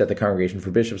convinced that the Congregation for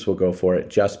Bishops will go for it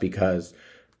just because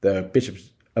the bishops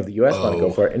of the U.S. want to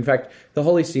go for it. In fact, the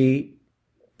Holy See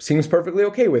seems perfectly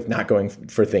okay with not going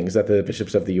for things that the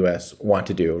bishops of the U.S. want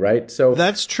to do, right? So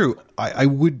that's true. I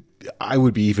would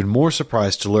be even more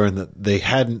surprised to learn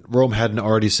that Rome hadn't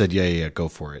already said, yeah, go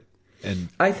for it. And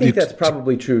I think that's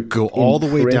probably true. Go all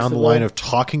the way down the line of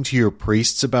talking to your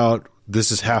priests about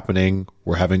this is happening.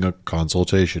 We're having a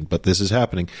consultation, but this is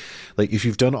happening. Like if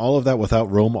you've done all of that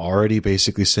without Rome already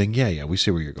basically saying, yeah, we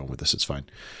see where you're going with this. It's fine.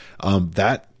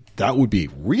 That would be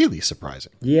really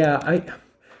surprising. Yeah,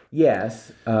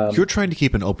 Yes. You're trying to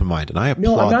keep an open mind, and I applaud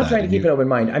that. No, I'm not trying to keep an open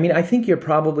mind. I think you're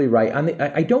probably right.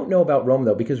 I don't know about Rome,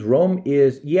 though, because Rome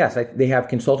is, they have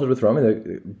consulted with Rome,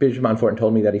 and Bishop Monforton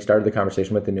told me that he started the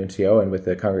conversation with the nuncio and with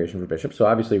the Congregation for Bishops. So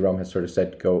obviously Rome has sort of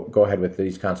said, go ahead with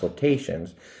these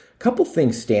consultations. A couple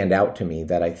things stand out to me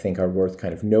that I think are worth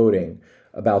kind of noting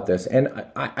about this. And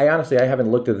I honestly, I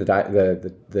haven't looked at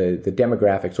the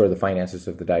demographics or the finances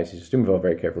of the Diocese of Steubenville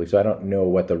very carefully, so I don't know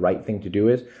what the right thing to do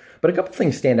is. But a couple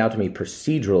things stand out to me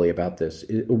procedurally about this.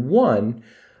 One,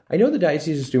 I know the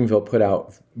Diocese of Steubenville put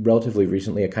out relatively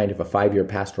recently a kind of a 5-year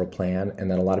pastoral plan, and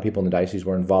then a lot of people in the diocese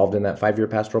were involved in that 5-year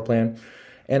pastoral plan.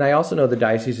 And I also know the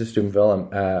Diocese of Steubenville,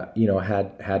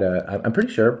 I'm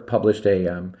pretty sure published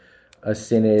a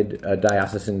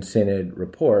diocesan synod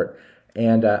report.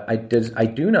 And I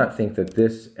do not think that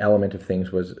this element of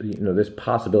things was, this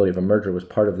possibility of a merger was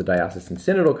part of the diocesan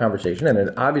synodal conversation, and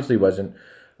it obviously wasn't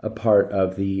a part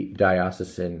of the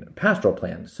diocesan pastoral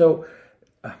plan. So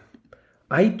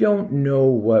I don't know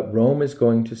what Rome is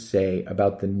going to say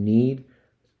about the need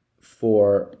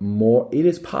for more. It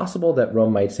is possible that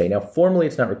Rome might say, now formally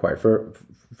it's not required.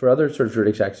 For other sort of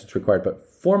juridic acts it's required, but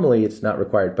formally it's not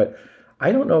required. But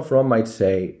I don't know if Rome might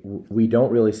say we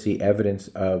don't really see evidence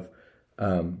of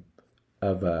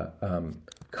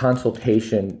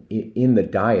consultation in the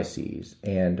diocese,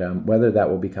 and whether that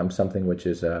will become something which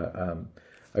is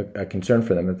a concern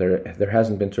for them, that there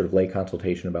hasn't been sort of lay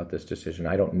consultation about this decision.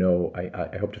 I don't know.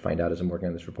 I hope to find out as I'm working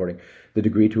on this reporting the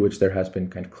degree to which there has been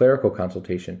kind of clerical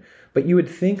consultation. But you would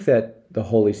think that the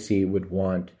Holy See would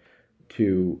want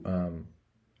to,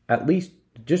 at least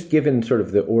just given sort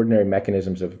of the ordinary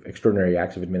mechanisms of extraordinary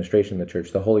acts of administration in the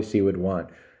Church, the Holy See would want,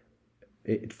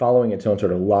 following its own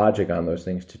sort of logic on those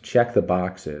things, to check the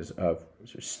boxes of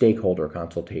sort of stakeholder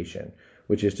consultation,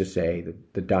 which is to say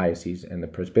the diocese and the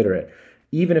presbyterate.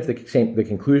 Even if the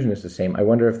conclusion is the same, I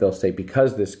wonder if they'll say,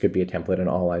 because this could be a template and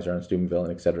all eyes are on Steubenville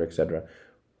and et cetera,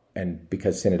 and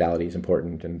because synodality is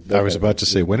important. And I was about to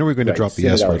say, when are we going to drop the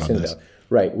S word on this?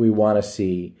 Right. We want to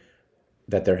see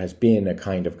that there has been a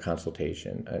kind of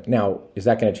consultation. Now, is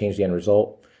that going to change the end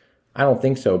result? I don't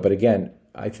think so. But again,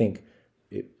 I think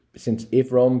since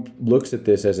if Rome looks at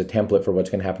this as a template for what's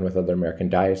going to happen with other American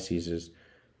dioceses,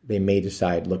 they may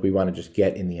decide, look, we want to just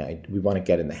get in the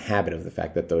habit of the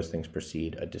fact that those things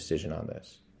precede a decision on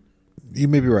this. You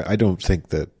may be right. I don't think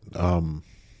that. I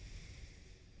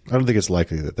don't think it's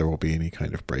likely that there will be any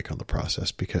kind of break on the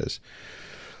process, because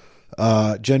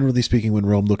generally speaking, when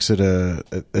Rome looks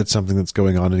at something that's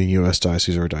going on in a U.S.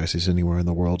 diocese or a diocese anywhere in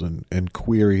the world and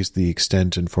queries the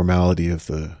extent and formality of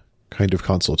the kind of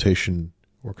consultation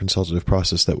or consultative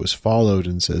process that was followed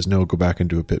and says, no, go back and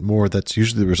do a bit more, that's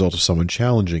usually the result of someone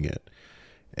challenging it.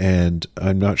 And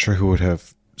I'm not sure who would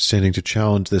have standing to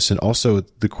challenge this. And also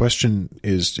the question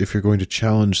is, if you're going to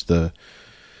challenge at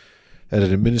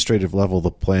an administrative level, the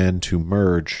plan to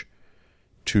merge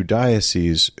two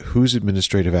dioceses, whose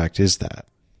administrative act is that?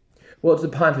 Well, it's the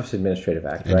Pontiff's administrative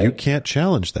act, and right? You can't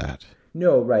challenge that.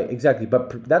 No, right, exactly.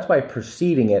 But that's why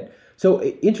preceding it. So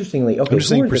interestingly, okay. I'm just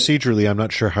saying procedurally, I'm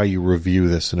not sure how you review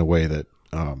this in a way that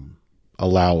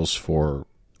allows for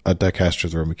a dicaster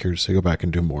of the Roman Curia to say, go back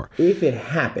and do more. If it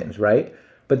happens, right?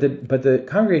 But the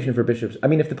Congregation for Bishops, I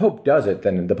mean, if the Pope does it,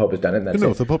 then the Pope has done it. And that's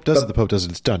if the Pope does it, the Pope does it,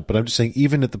 it's done. But I'm just saying,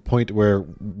 even at the point where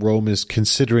Rome is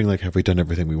considering, like, have we done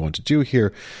everything we want to do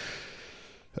here?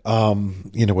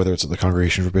 Whether it's at the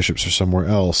Congregation for Bishops or somewhere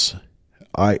else,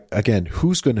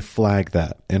 who's going to flag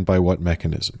that, and by what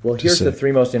mechanism? Well, here's the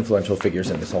three most influential figures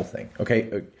in this whole thing.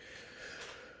 Okay,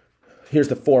 here's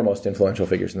the four most influential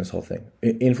figures in this whole thing.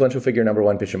 Influential figure number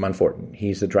one, Bishop Monforton.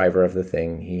 He's the driver of the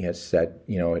thing. He has said,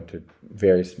 to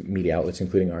various media outlets,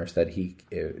 including ours, that he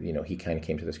kind of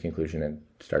came to this conclusion and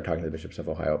started talking to the bishops of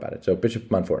Ohio about it. So Bishop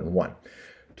Monforton, one.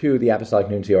 Two, the Apostolic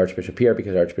Nuncio, Archbishop Pierre,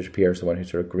 because Archbishop Pierre is the one who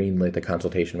sort of greenlit the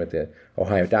consultation with the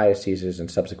Ohio dioceses, and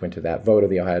subsequent to that vote of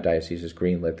the Ohio dioceses,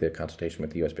 greenlit the consultation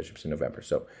with the U.S. bishops in November.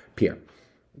 So Pierre.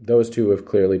 Those two have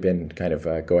clearly been kind of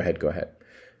go ahead.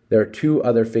 There are two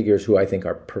other figures who I think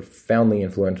are profoundly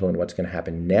influential in what's going to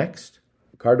happen next.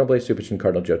 Cardinal Blaise Cupich and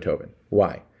Cardinal Joe Tobin.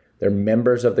 Why? They're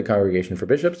members of the Congregation for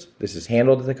Bishops. This is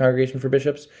handled at the Congregation for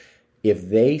Bishops. If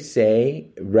they say,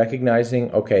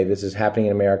 recognizing, okay, this is happening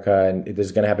in America and this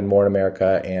is going to happen more in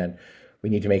America and we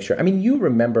need to make sure. I mean, you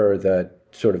remember the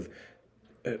sort of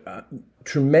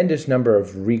tremendous number of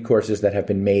recourses that have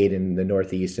been made in the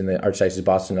Northeast, in the Archdiocese of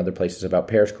Boston and other places about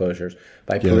parish closures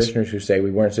by parishioners who say we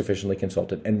weren't sufficiently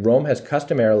consulted. And Rome has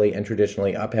customarily and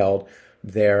traditionally upheld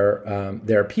their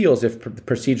appeals if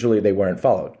procedurally they weren't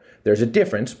followed. There's a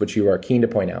difference, which you are keen to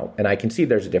point out, and I can see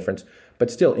there's a difference,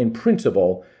 but still, in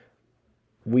principle,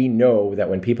 we know that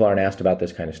when people aren't asked about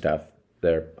this kind of stuff,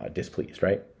 they're displeased,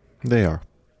 right? They are.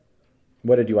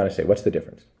 What did you want to say? What's the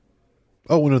difference?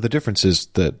 Oh, no, the difference is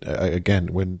that, again,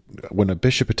 when a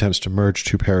bishop attempts to merge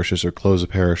two parishes or close a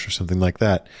parish or something like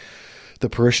that, the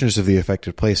parishioners of the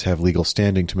affected place have legal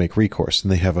standing to make recourse,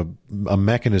 and they have a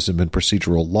mechanism in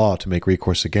procedural law to make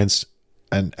recourse against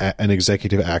an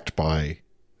executive act by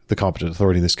the competent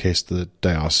authority, in this case, the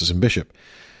diocesan bishop.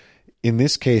 In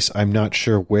this case, I'm not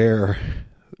sure where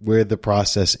the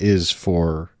process is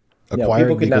for acquiring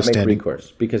people could legal not make standing.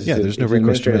 recourse because Yeah, it's, there's no it's an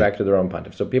recourse to administrative make. act of their own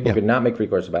pontiff. So people could not make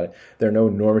recourse about it. There are no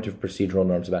normative procedural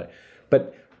norms about it.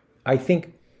 But I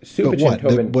think But Cupich and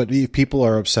Tobin... what if people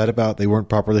are upset about they weren't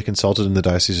properly consulted in the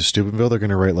Diocese of Steubenville, they're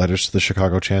going to write letters to the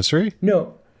Chicago Chancery?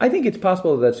 No, I think it's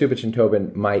possible that Cupich and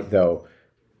Tobin might, though.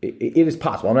 It is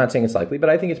possible. I'm not saying it's likely, but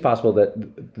I think it's possible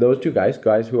that those two guys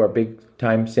who are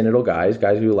big-time synodal guys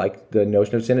who like the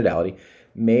notion of synodality,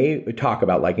 may talk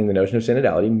about liking the notion of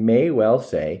synodality, may well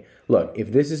say, look,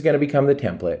 if this is going to become the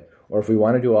template, or if we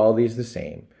want to do all these the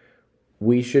same,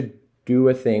 we should do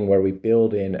a thing where we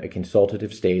build in a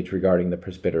consultative stage regarding the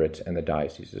presbyterates and the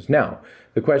dioceses. Now,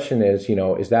 the question is,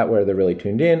 is that where they're really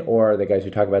tuned in, or are the guys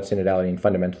who talk about synodality and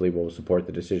fundamentally will support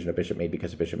the decision a bishop made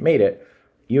because a bishop made it?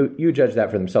 You judge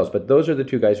that for themselves. But those are the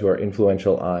two guys who are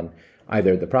influential on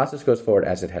either the process goes forward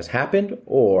as it has happened,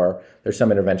 or there's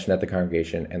some intervention at the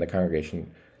congregation, and the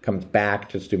congregation comes back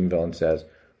to Steubenville and says,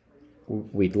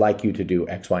 we'd like you to do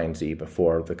X, Y, and Z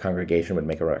before the congregation would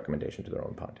make a recommendation to their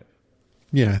own pontiff.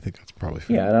 Yeah, I think that's probably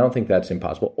fair. Yeah, and I don't think that's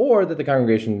impossible. Or that the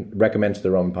congregation recommends to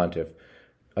the Roman pontiff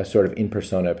a sort of in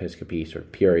persona episcopi sort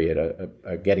of period,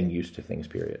 a getting used to things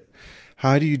period.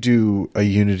 How do you do a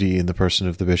unity in the person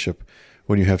of the bishop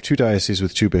when you have two dioceses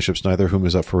with two bishops, neither of whom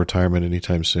is up for retirement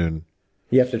anytime soon?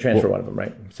 You have to transfer one of them,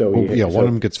 right? So one of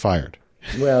them gets fired.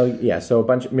 Well, yeah. So a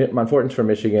bunch of Montfort's from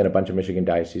Michigan. A bunch of Michigan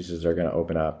dioceses are going to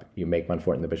open up. You make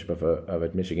Montfort the bishop of a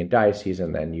Michigan diocese,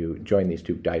 and then you join these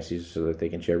two dioceses so that they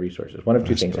can share resources. One of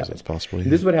two things happens. That's possible. Yeah.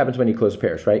 This is what happens when you close a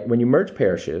parish, right? When you merge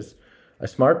parishes, a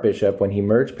smart bishop, when he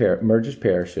merges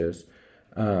parishes,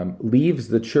 leaves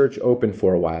the church open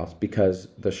for a while because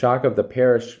the shock of the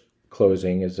parish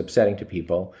closing is upsetting to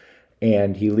people,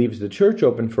 and he leaves the church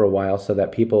open for a while so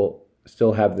that people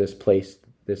still have this place,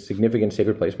 this significant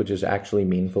sacred place, which is actually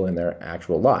meaningful in their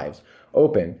actual lives,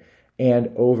 open. And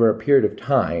over a period of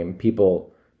time,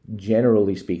 people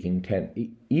generally speaking tend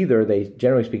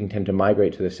to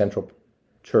migrate to the central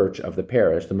church of the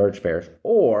parish, the merged parish,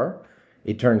 or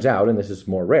it turns out, and this is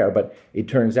more rare, but it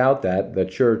turns out that the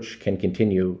church can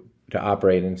continue to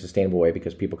operate in a sustainable way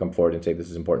because people come forward and say this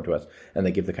is important to us, and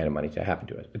they give the kind of money to happen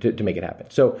to us to make it happen.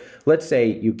 So let's say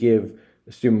you give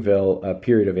Steubenville a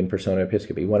period of in persona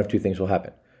episcopi. One of two things will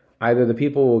happen. Either the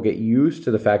people will get used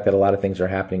to the fact that a lot of things are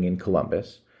happening in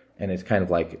Columbus, and it's kind of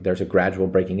like there's a gradual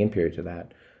breaking in period to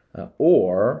that,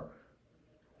 or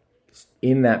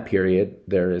in that period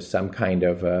there is some kind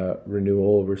of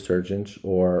renewal, resurgence,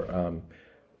 or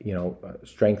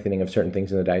strengthening of certain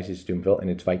things in the Diocese of Steubenville,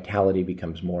 and its vitality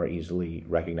becomes more easily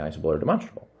recognizable or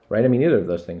demonstrable, right? I mean, either of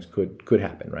those things could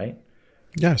happen, right?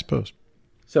 Yeah, I suppose.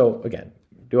 So again,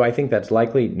 do I think that's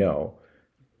likely? No.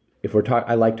 If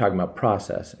I like talking about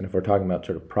process, and if we're talking about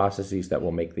sort of processes that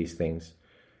will make these things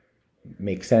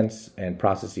make sense, and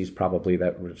processes probably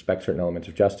that respect certain elements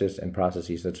of justice, and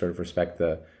processes that sort of respect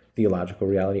the theological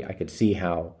reality, I could see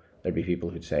how there'd be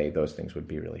people who'd say those things would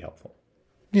be really helpful.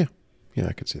 Yeah,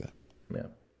 I could see that. Yeah.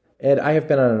 Ed, I have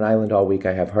been on an island all week.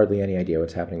 I have hardly any idea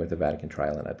what's happening with the Vatican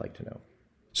trial, and I'd like to know.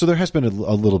 So there has been a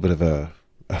little bit of a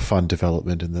fun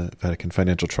development in the Vatican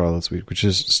financial trial this week, which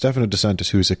is Stefano De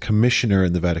Santis, who is a commissioner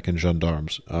in the Vatican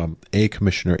Gendarmes, a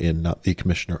commissioner in, not the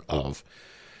commissioner of.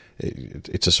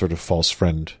 It's a sort of false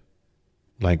friend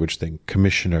language thing.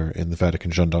 Commissioner in the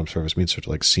Vatican Gendarme Service means sort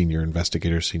of like senior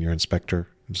investigator, senior inspector.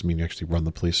 It doesn't mean you actually run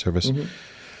the police service.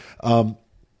 Mm-hmm.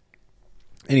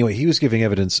 Anyway, he was giving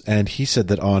evidence, and he said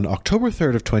that on October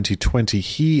 3rd of 2020,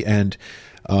 he and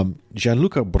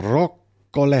Gianluca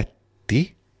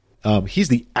Broccoletti, he's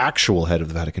the actual head of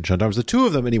the Vatican Gendarmes, the two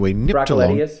of them anyway nipped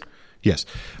along. Yes.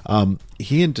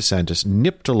 He and De Santis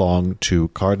nipped along to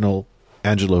Cardinal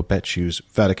Angelo Becciu's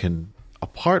Vatican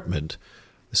apartment.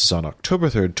 This is on October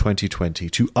 3rd, 2020,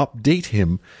 to update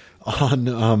him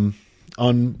on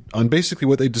basically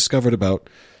what they discovered about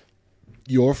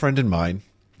your friend and mine,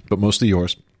 but mostly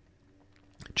yours,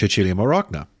 Cecilia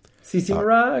Maragna. Cici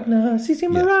Maragna, Cici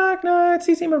Maragna, it's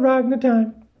Cici Maragna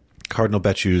time. Cardinal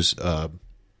Becciu's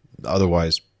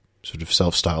otherwise sort of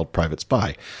self-styled private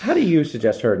spy. How do you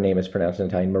suggest her name is pronounced in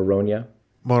Italian? Marogna?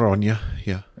 Marogna,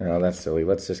 yeah. Oh, that's silly.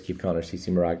 Let's just keep calling her Cici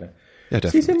Maragna. Yeah,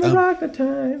 definitely. Cici Maragna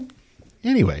time.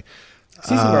 Anyway.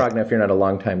 Cici Maragna, if you're not a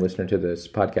long-time listener to this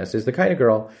podcast, is the kind of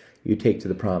girl you take to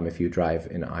the prom if you drive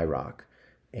in IROC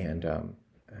and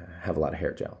have a lot of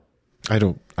hair gel. I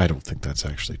don't think that's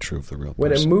actually true of the real person.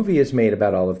 When a movie is made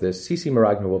about all of this, Cici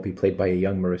Maragna will be played by a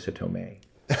young Marissa Tomei.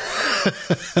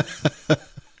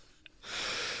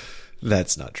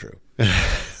 That's not true.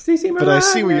 Cici Maragna, but I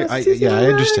see where I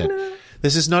understand. Maragna.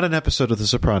 This is not an episode of The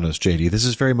Sopranos, JD. This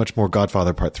is very much more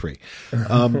Godfather Part 3.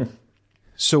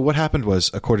 So what happened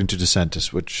was, according to De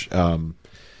Santis, which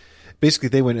basically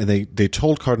they went and they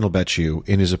told Cardinal Becciu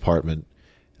in his apartment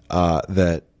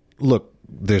that, look,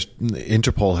 there's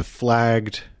Interpol have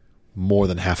flagged more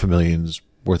than €500,000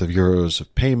 worth of euros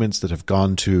of payments that have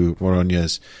gone to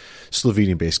Voronez's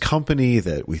Slovenian-based company,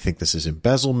 that we think this is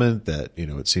embezzlement, that, you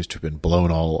know, it seems to have been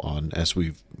blown all on, as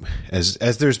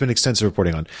there's been extensive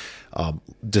reporting on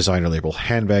designer label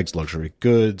handbags, luxury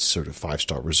goods, sort of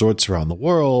 5-star resorts around the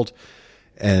world.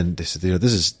 And they said, you know,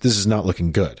 this is not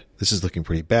looking good. This is looking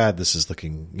pretty bad. This is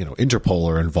looking, you know, Interpol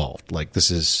are involved. Like,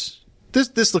 this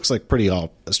looks like pretty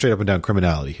straight up and down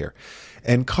criminality here.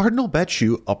 And Cardinal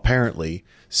Becciu apparently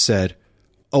said,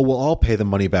 oh, well, I'll pay the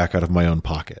money back out of my own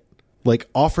pocket. Like,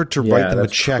 offered to write them a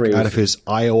check out of his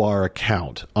IOR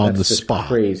account on the spot.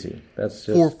 Crazy. That's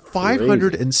just for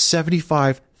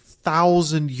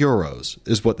 575,000 euros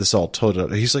is what this all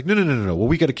totaled out. He's like, no. Well,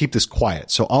 we got to keep this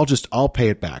quiet. So I'll pay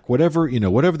it back. Whatever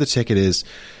the ticket is,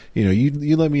 you know,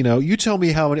 you let me know. You tell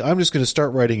me how many. I'm just going to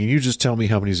start writing, and you just tell me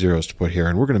how many zeros to put here,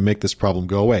 and we're going to make this problem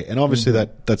go away. And obviously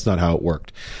that's not how it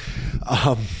worked.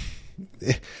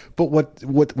 But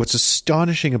what's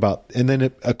astonishing about, and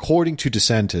then according to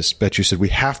DeSantis, Becciu said, we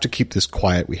have to keep this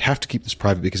quiet. We have to keep this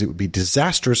private because it would be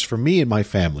disastrous for me and my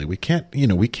family. We can't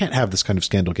have this kind of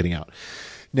scandal getting out.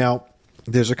 Now,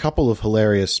 there's a couple of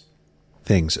hilarious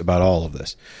things about all of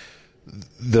this.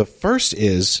 The first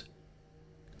is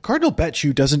Cardinal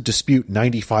Becciu doesn't dispute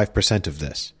 95% of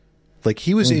this. Like,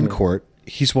 he was in court.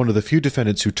 He's one of the few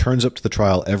defendants who turns up to the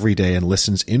trial every day and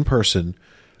listens in person.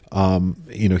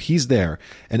 You know, he's there.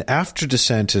 And after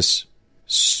DeSantis,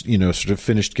 you know, sort of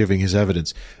finished giving his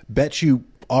evidence, Becciu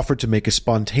offered to make a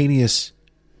spontaneous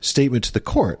statement to the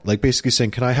court, like basically saying,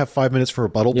 can I have 5 minutes for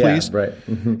rebuttal, please? Yeah, right.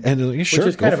 Mm-hmm. And sure, which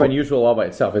is kind of unusual all by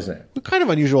itself, isn't it? Kind of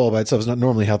unusual all by itself. It's not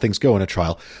normally how things go in a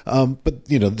trial. But,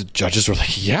 you know, the judges were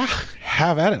like, yeah,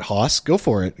 have at it, Haas. Go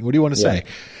for it. What do you want to say?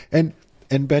 And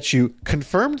Becciu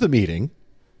confirmed the meeting,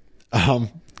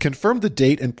 confirmed the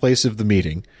date and place of the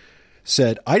meeting,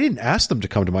 said, I didn't ask them to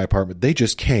come to my apartment. They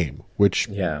just came, which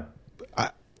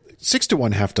 6 to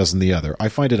 1, half dozen the other. I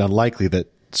find it unlikely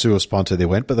that sua sponte they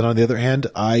went. But then on the other hand,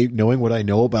 knowing what I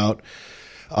know about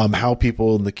how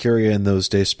people in the Curia in those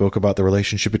days spoke about the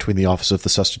relationship between the Office of the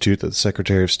Substitute, the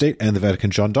Secretary of State, and the Vatican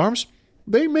gendarmes,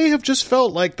 they may have just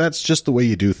felt like that's just the way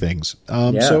you do things.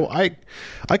 So I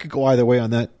could go either way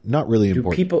on that. Not really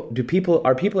important.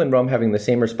 Are people in Rome having the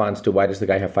same response to why does the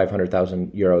guy have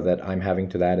 500,000 euro that I'm having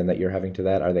to that and that you're having to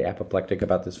that? Are they apoplectic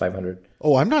about this 500?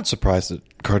 Oh, I'm not surprised that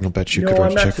Cardinal Becciu could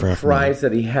write a check for $500,000. I'm not surprised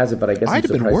that he has it, but I guess I'd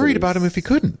have been worried about him if he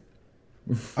couldn't.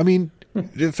 I mean,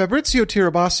 Fabrizio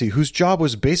Tirabassi, whose job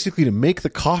was basically to make the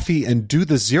coffee and do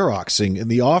the Xeroxing in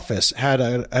the office, had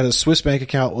a Swiss bank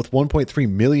account with 1.3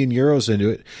 million euros into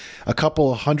it, a couple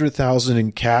 100,000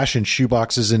 in cash and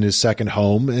shoeboxes in his second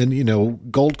home, and, you know,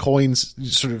 gold coins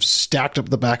sort of stacked up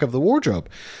the back of the wardrobe.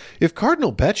 If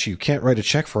Cardinal Becciu can't write a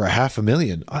check for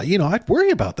 $500,000, you know, I'd worry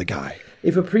about the guy.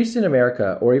 If a priest in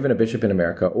America, or even a bishop in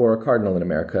America, or a cardinal in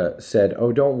America said,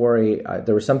 oh, don't worry,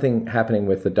 there was something happening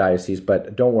with the diocese,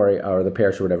 but don't worry, or the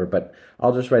parish or whatever, but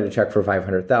I'll just write a check for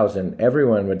 500,000,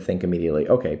 everyone would think immediately,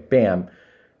 okay, bam,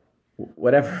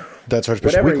 whatever. That's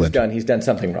Archbishop whatever Weekland. He's done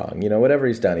something wrong. You know, whatever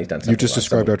he's done something wrong. You just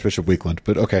described Archbishop Weekland,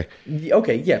 but okay.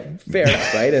 Okay, yeah, fair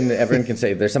enough, right? And everyone can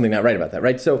say there's something not right about that,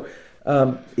 right? So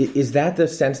is that the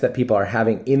sense that people are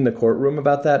having in the courtroom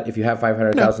about that? If you have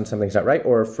 500,000, something's not right?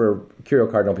 Or for Curio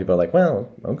Cardinal, people are like, well,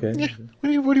 okay. Yeah.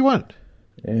 What do you want?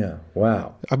 Yeah,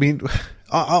 wow. I mean,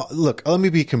 look, let me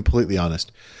be completely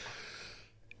honest.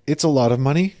 It's a lot of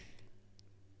money,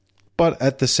 but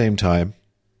at the same time,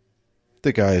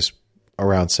 the guy's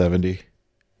around 70.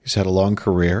 He's had a long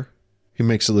career. He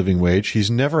makes a living wage.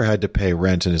 He's never had to pay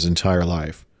rent in his entire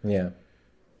life. Yeah.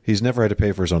 He's never had to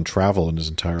pay for his own travel in his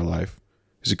entire life.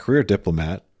 He's a career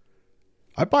diplomat.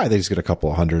 I buy that he's got a couple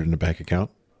of hundred in a bank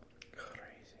account.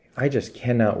 Crazy. I just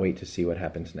cannot wait to see what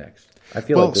happens next. I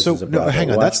feel like this is a problem. No, hang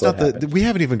on. That's not we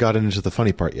haven't even gotten into the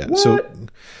funny part yet. What? So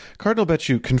Cardinal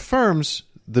Becciu confirms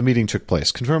the meeting took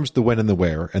place, confirms the when and the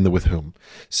where and the with whom,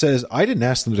 says, I didn't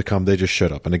ask them to come, they just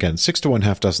showed up. And again, 6 to 1,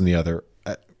 half dozen the other.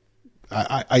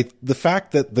 The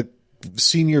fact that the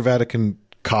senior Vatican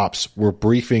cops were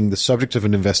briefing the subject of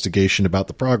an investigation about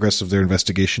the progress of their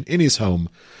investigation in his home,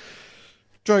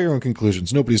 draw your own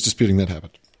conclusions. Nobody's disputing that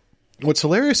happened. What's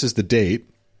hilarious is the date,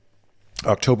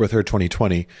 October 3rd,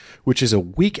 2020, which is a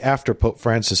week after Pope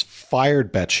Francis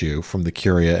fired Becciu from the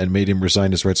Curia and made him resign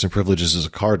his rights and privileges as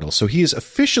a cardinal. So he is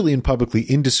officially and publicly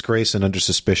in disgrace and under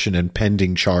suspicion and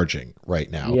pending charging right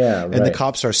now. Yeah, right. And the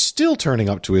cops are still turning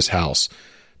up to his house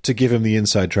to give him the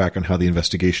inside track on how the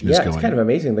investigation is going. Yeah, it's kind of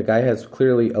amazing. The guy has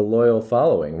clearly a loyal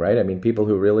following, right? I mean, people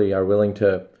who really are willing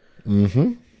to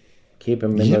keep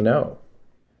him in the know.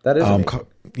 That is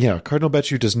amazing. Cardinal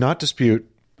Becciu does not dispute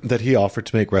that he offered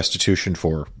to make restitution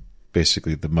for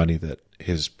basically the money that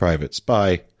his private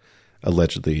spy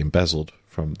allegedly embezzled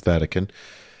from the Vatican,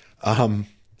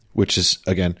 which is,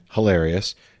 again,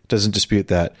 hilarious. Doesn't dispute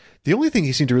that. The only thing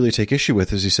he seemed to really take issue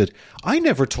with is he said, I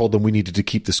never told them we needed to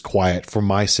keep this quiet for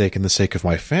my sake and the sake of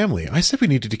my family. I said we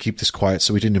needed to keep this quiet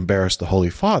so we didn't embarrass the Holy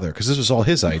Father, because this was all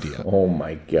his idea. Oh,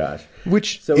 my gosh.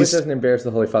 It doesn't embarrass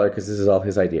the Holy Father because this is all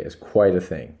his idea. It's quite a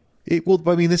thing.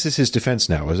 This is his defense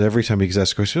now. Is every time he gets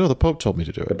asked a question, the Pope told me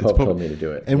to do it. The Pope told me to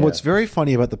do it. And what's very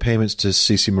funny about the payments to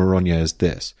Sisi Marogna is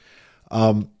this.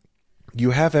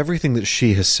 You have everything that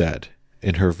she has said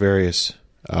in her various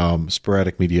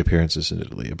sporadic media appearances in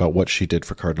Italy about what she did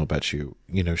for Cardinal Becciu.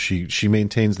 She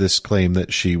maintains this claim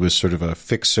that she was sort of a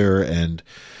fixer and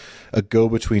a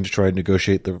go-between to try and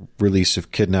negotiate the release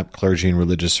of kidnapped clergy and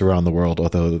religious around the world,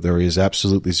 although there is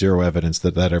absolutely zero evidence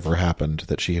that ever happened,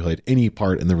 that she played any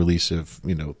part in the release of,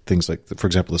 things like, for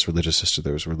example, this religious sister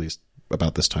that was released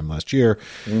about this time last year,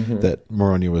 that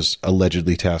Marogna was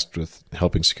allegedly tasked with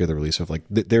helping secure the release of.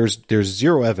 There's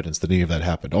zero evidence that any of that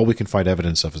happened. All we can find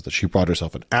evidence of is that she brought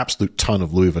herself an absolute ton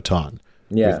of Louis Vuitton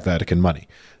with Vatican money.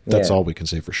 That's all we can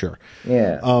say for sure.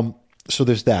 Yeah. So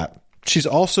there's that. She's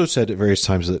also said at various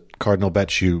times that Cardinal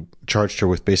Becciu charged her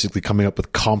with basically coming up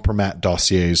with compromat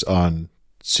dossiers on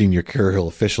senior curial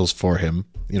officials for him,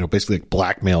 basically like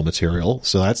blackmail material.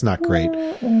 So that's not great.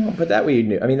 But that we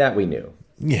knew. That we knew.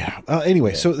 Yeah.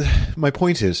 So my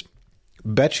point is,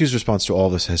 Becciu's response to all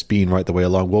this has been right the way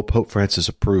along. Well, Pope Francis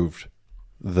approved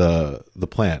the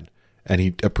plan, and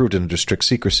he approved it under strict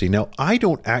secrecy. Now, I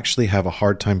don't actually have a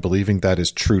hard time believing that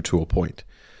is true to a point.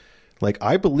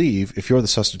 I believe if you're the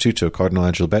Sostituto, Cardinal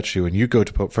Angelo Becciu, and you go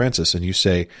to Pope Francis and you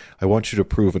say, I want you to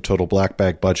approve a total black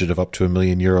bag budget of up to €1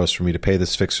 million for me to pay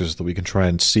this fixer so that we can try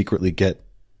and secretly get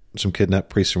some kidnapped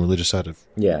priests and religious out of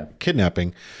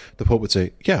kidnapping, the Pope would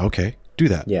say, yeah, okay, do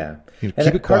that. Yeah. Keep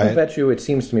it quiet. Cardinal Becciu, it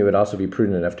seems to me, would also be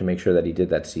prudent enough to make sure that he did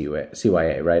that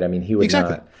CYA, right? He would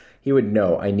exactly. He would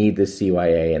know, I need this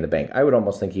CYA in the bank. I would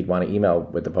almost think he'd want to email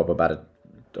with the Pope about it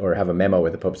or have a memo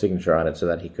with the Pope's signature on it so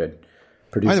that he could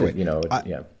produce either it,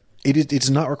 way, It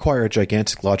does not require a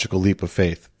gigantic logical leap of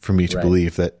faith for me to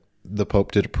believe that the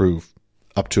Pope did approve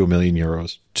up to €1 million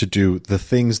to do the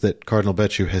things that Cardinal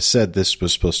Becciu has said this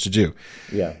was supposed to do.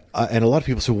 Yeah. And a lot of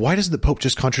people say, why doesn't the Pope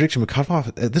just contradict him and cut him off?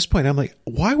 At this point, I'm like,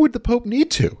 why would the Pope need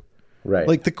to?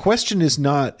 Right. The question is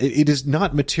not, it is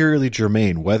not materially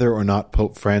germane whether or not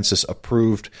Pope Francis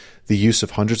approved the use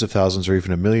of hundreds of thousands or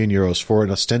even €1 million for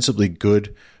an ostensibly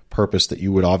good purpose that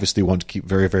you would obviously want to keep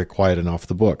very, very quiet and off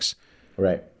the books.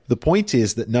 Right. The point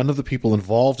is that none of the people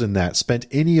involved in that spent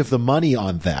any of the money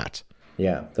on that.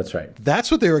 Yeah, that's right.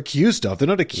 That's what they're accused of. They're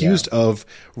not accused of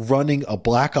running a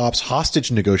black ops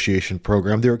hostage negotiation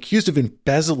program. They're accused of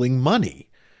embezzling money.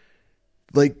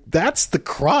 That's the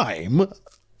crime,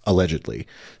 allegedly.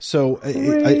 So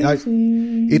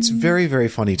it's very, very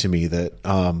funny to me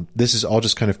that this is all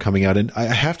just kind of coming out. And I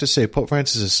have to say, Pope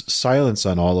Francis's silence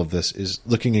on all of this is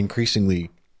looking increasingly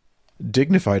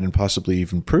dignified and possibly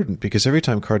even prudent, because every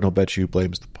time Cardinal Becciu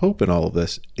blames the Pope in all of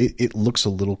this, it looks a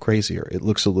little crazier. It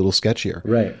looks a little sketchier.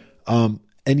 Right. And,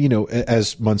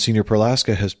 as Monsignor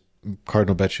Perlasca has,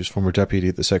 Cardinal Becciu's former deputy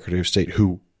at the Secretary of State,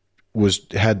 who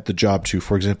had the job to,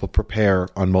 for example, prepare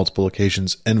on multiple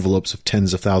occasions envelopes of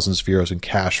tens of thousands of euros in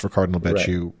cash for Cardinal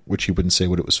Becciu, which he wouldn't say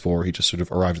what it was for. He just sort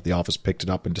of arrived at the office, picked it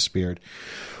up, and disappeared.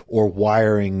 Or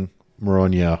wiring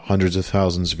Marogna hundreds of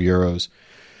thousands of euros.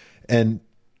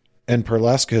 And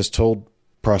Perlasca has told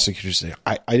prosecutors,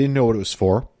 I didn't know what it was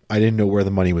for. I didn't know where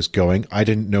the money was going. I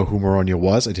didn't know who Marogna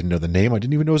was. I didn't know the name. I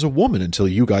didn't even know it was a woman until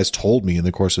you guys told me in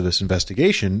the course of this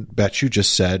investigation. Becciu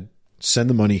just said, send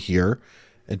the money here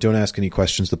and don't ask any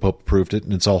questions. The Pope approved it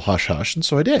and it's all hush-hush. And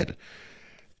so I did.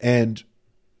 And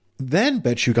then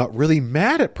Becciu got really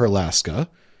mad at Perlasca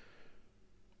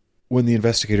when the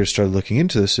investigators started looking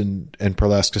into this, and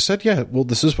Perlasca said, yeah, well,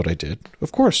 this is what I did.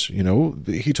 Of course,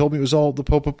 he told me it was all, the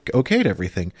Pope okayed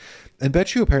everything. And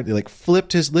Becciu apparently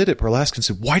flipped his lid at Perlasca and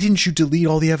said, why didn't you delete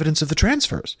all the evidence of the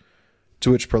transfers?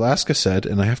 To which Perlasca said,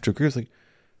 and I have to agree with,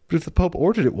 but if the Pope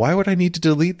ordered it, why would I need to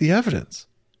delete the evidence?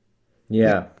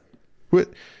 Yeah. And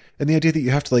the idea that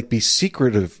you have to be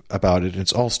secretive about it, and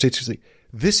it's all states,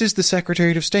 this is the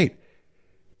Secretary of State.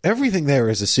 Everything there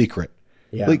is a secret.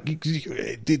 Yeah.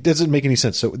 It doesn't make any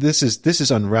sense. So this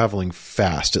is unraveling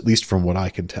fast, at least from what I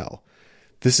can tell.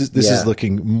 This is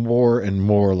looking more and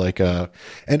more like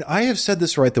and I have said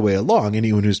this right the way along.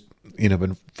 Anyone who's,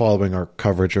 been following our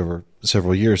coverage over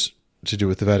several years to do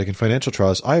with the Vatican financial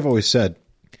trials, I've always said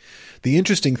The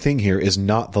interesting thing here is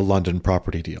not the London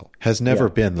property deal. Has never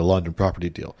been the London property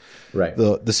deal. Right.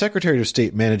 The Secretary of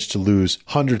State managed to lose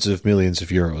hundreds of millions of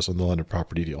euros on the London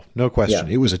property deal. No question.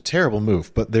 Yeah. It was a terrible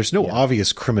move, but there's no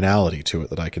obvious criminality to it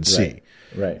that I can see.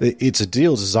 Right. It's a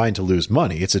deal designed to lose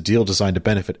money. It's a deal designed to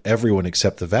benefit everyone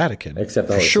except the Vatican. Except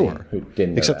the Holy See, who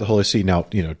didn't know Except the Holy See. Now,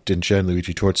 didn't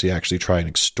Gianluigi Torzi actually try and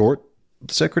extort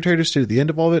the Secretary of State at the end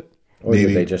of all of it? Or maybe.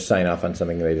 Did they just sign off on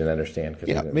something they didn't understand?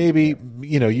 Maybe,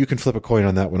 you can flip a coin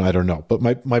on that one. I don't know. But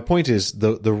my point is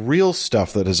the real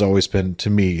stuff that has always been, to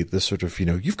me, the sort of,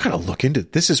 you've got to look into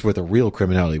this is where the real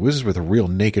criminality, this is where the real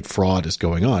naked fraud is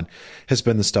going on, has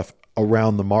been the stuff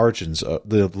around the margins.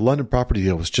 The London property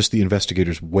deal was just the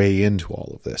investigators' way into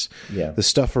all of this. Yeah. The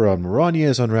stuff around Maragna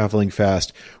is unraveling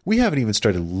fast. We haven't even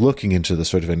started looking into the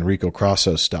sort of Enrico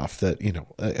Crasso stuff that,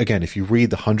 again, if you read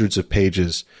the hundreds of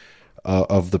pages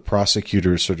of the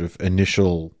prosecutor's sort of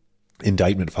initial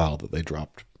indictment file that they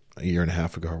dropped a year and a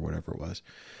half ago or whatever it was,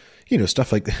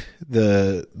 stuff like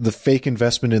the fake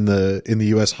investment in the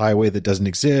U.S. highway that doesn't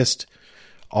exist,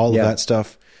 all of that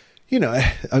stuff.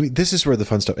 This is where the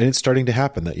fun stuff, and it's starting to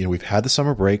happen. That we've had the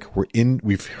summer break,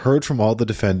 we've heard from all the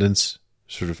defendants,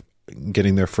 sort of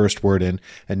getting their first word in,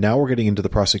 and now we're getting into the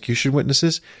prosecution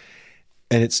witnesses,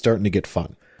 and it's starting to get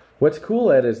fun. What's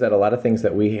cool, Ed, is that a lot of things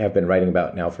that we have been writing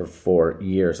about now for 4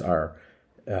 years are,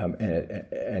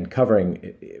 and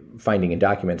covering, finding in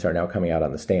documents are now coming out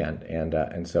on the stand,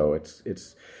 and so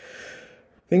it's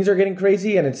things are getting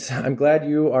crazy, and I'm glad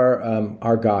you are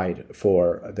our guide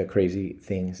for the crazy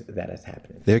things that is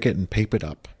happening. They're getting papered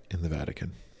up in the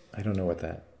Vatican. I don't know what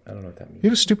that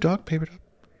means. Snoop Dogg papered up.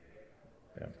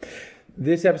 Yeah.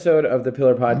 This episode of the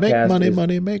Pillar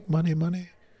Podcast make money.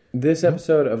 This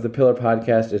episode of the Pillar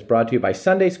Podcast is brought to you by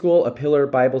Sunday School, a Pillar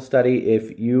Bible study.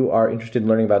 If you are interested in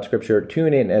learning about Scripture,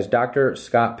 tune in as Dr.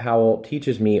 Scott Powell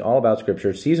teaches me all about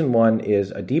Scripture. Season 1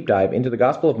 is a deep dive into the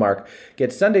Gospel of Mark.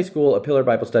 Get Sunday School, a Pillar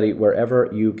Bible study, wherever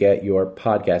you get your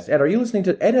podcasts. Ed, are you listening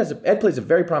to Ed plays a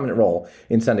very prominent role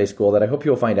in Sunday School that I hope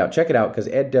you'll find out. Check it out because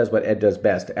Ed does what Ed does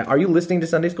best. Are you listening to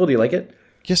Sunday School? Do you like it?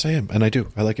 Yes, I am, and I do.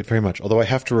 I like it very much. Although I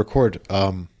have to record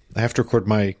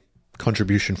my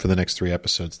contribution for the next 3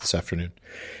 episodes this afternoon.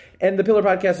 And the Pillar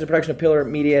Podcast is a production of Pillar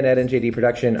Media and Ed and JD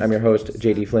Production. I'm your host,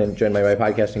 JD Flynn, joined by my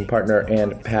podcasting partner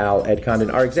and pal, Ed Condon.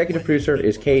 Our executive producer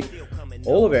is Kate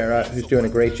Oliveira, who's doing a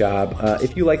great job.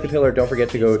 If you like The Pillar, don't forget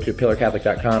to go to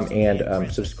pillarcatholic.com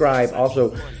and subscribe.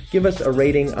 Also, give us a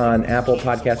rating on Apple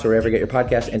Podcasts or wherever you get your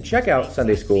podcasts. And check out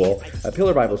Sunday School, a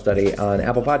Pillar Bible study on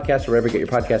Apple Podcasts or wherever you get your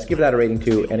podcasts. Give that a rating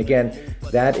too. And again,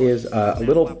 that is a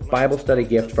little Bible study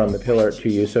gift from The Pillar to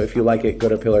you. So if you like it, go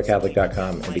to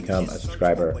pillarcatholic.com and become a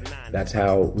subscriber. That's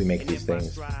how we make these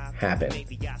things happen.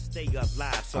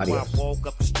 Adios.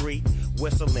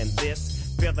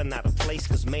 Feeling out of place,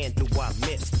 cause man, do I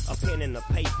miss a pen and a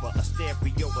paper, a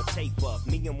stereo, a tape of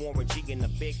me and Warren G in a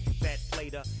big fat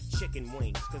plate of chicken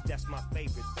wings, cause that's my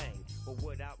favorite thing. But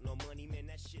without no money, man,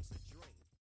 that shit's a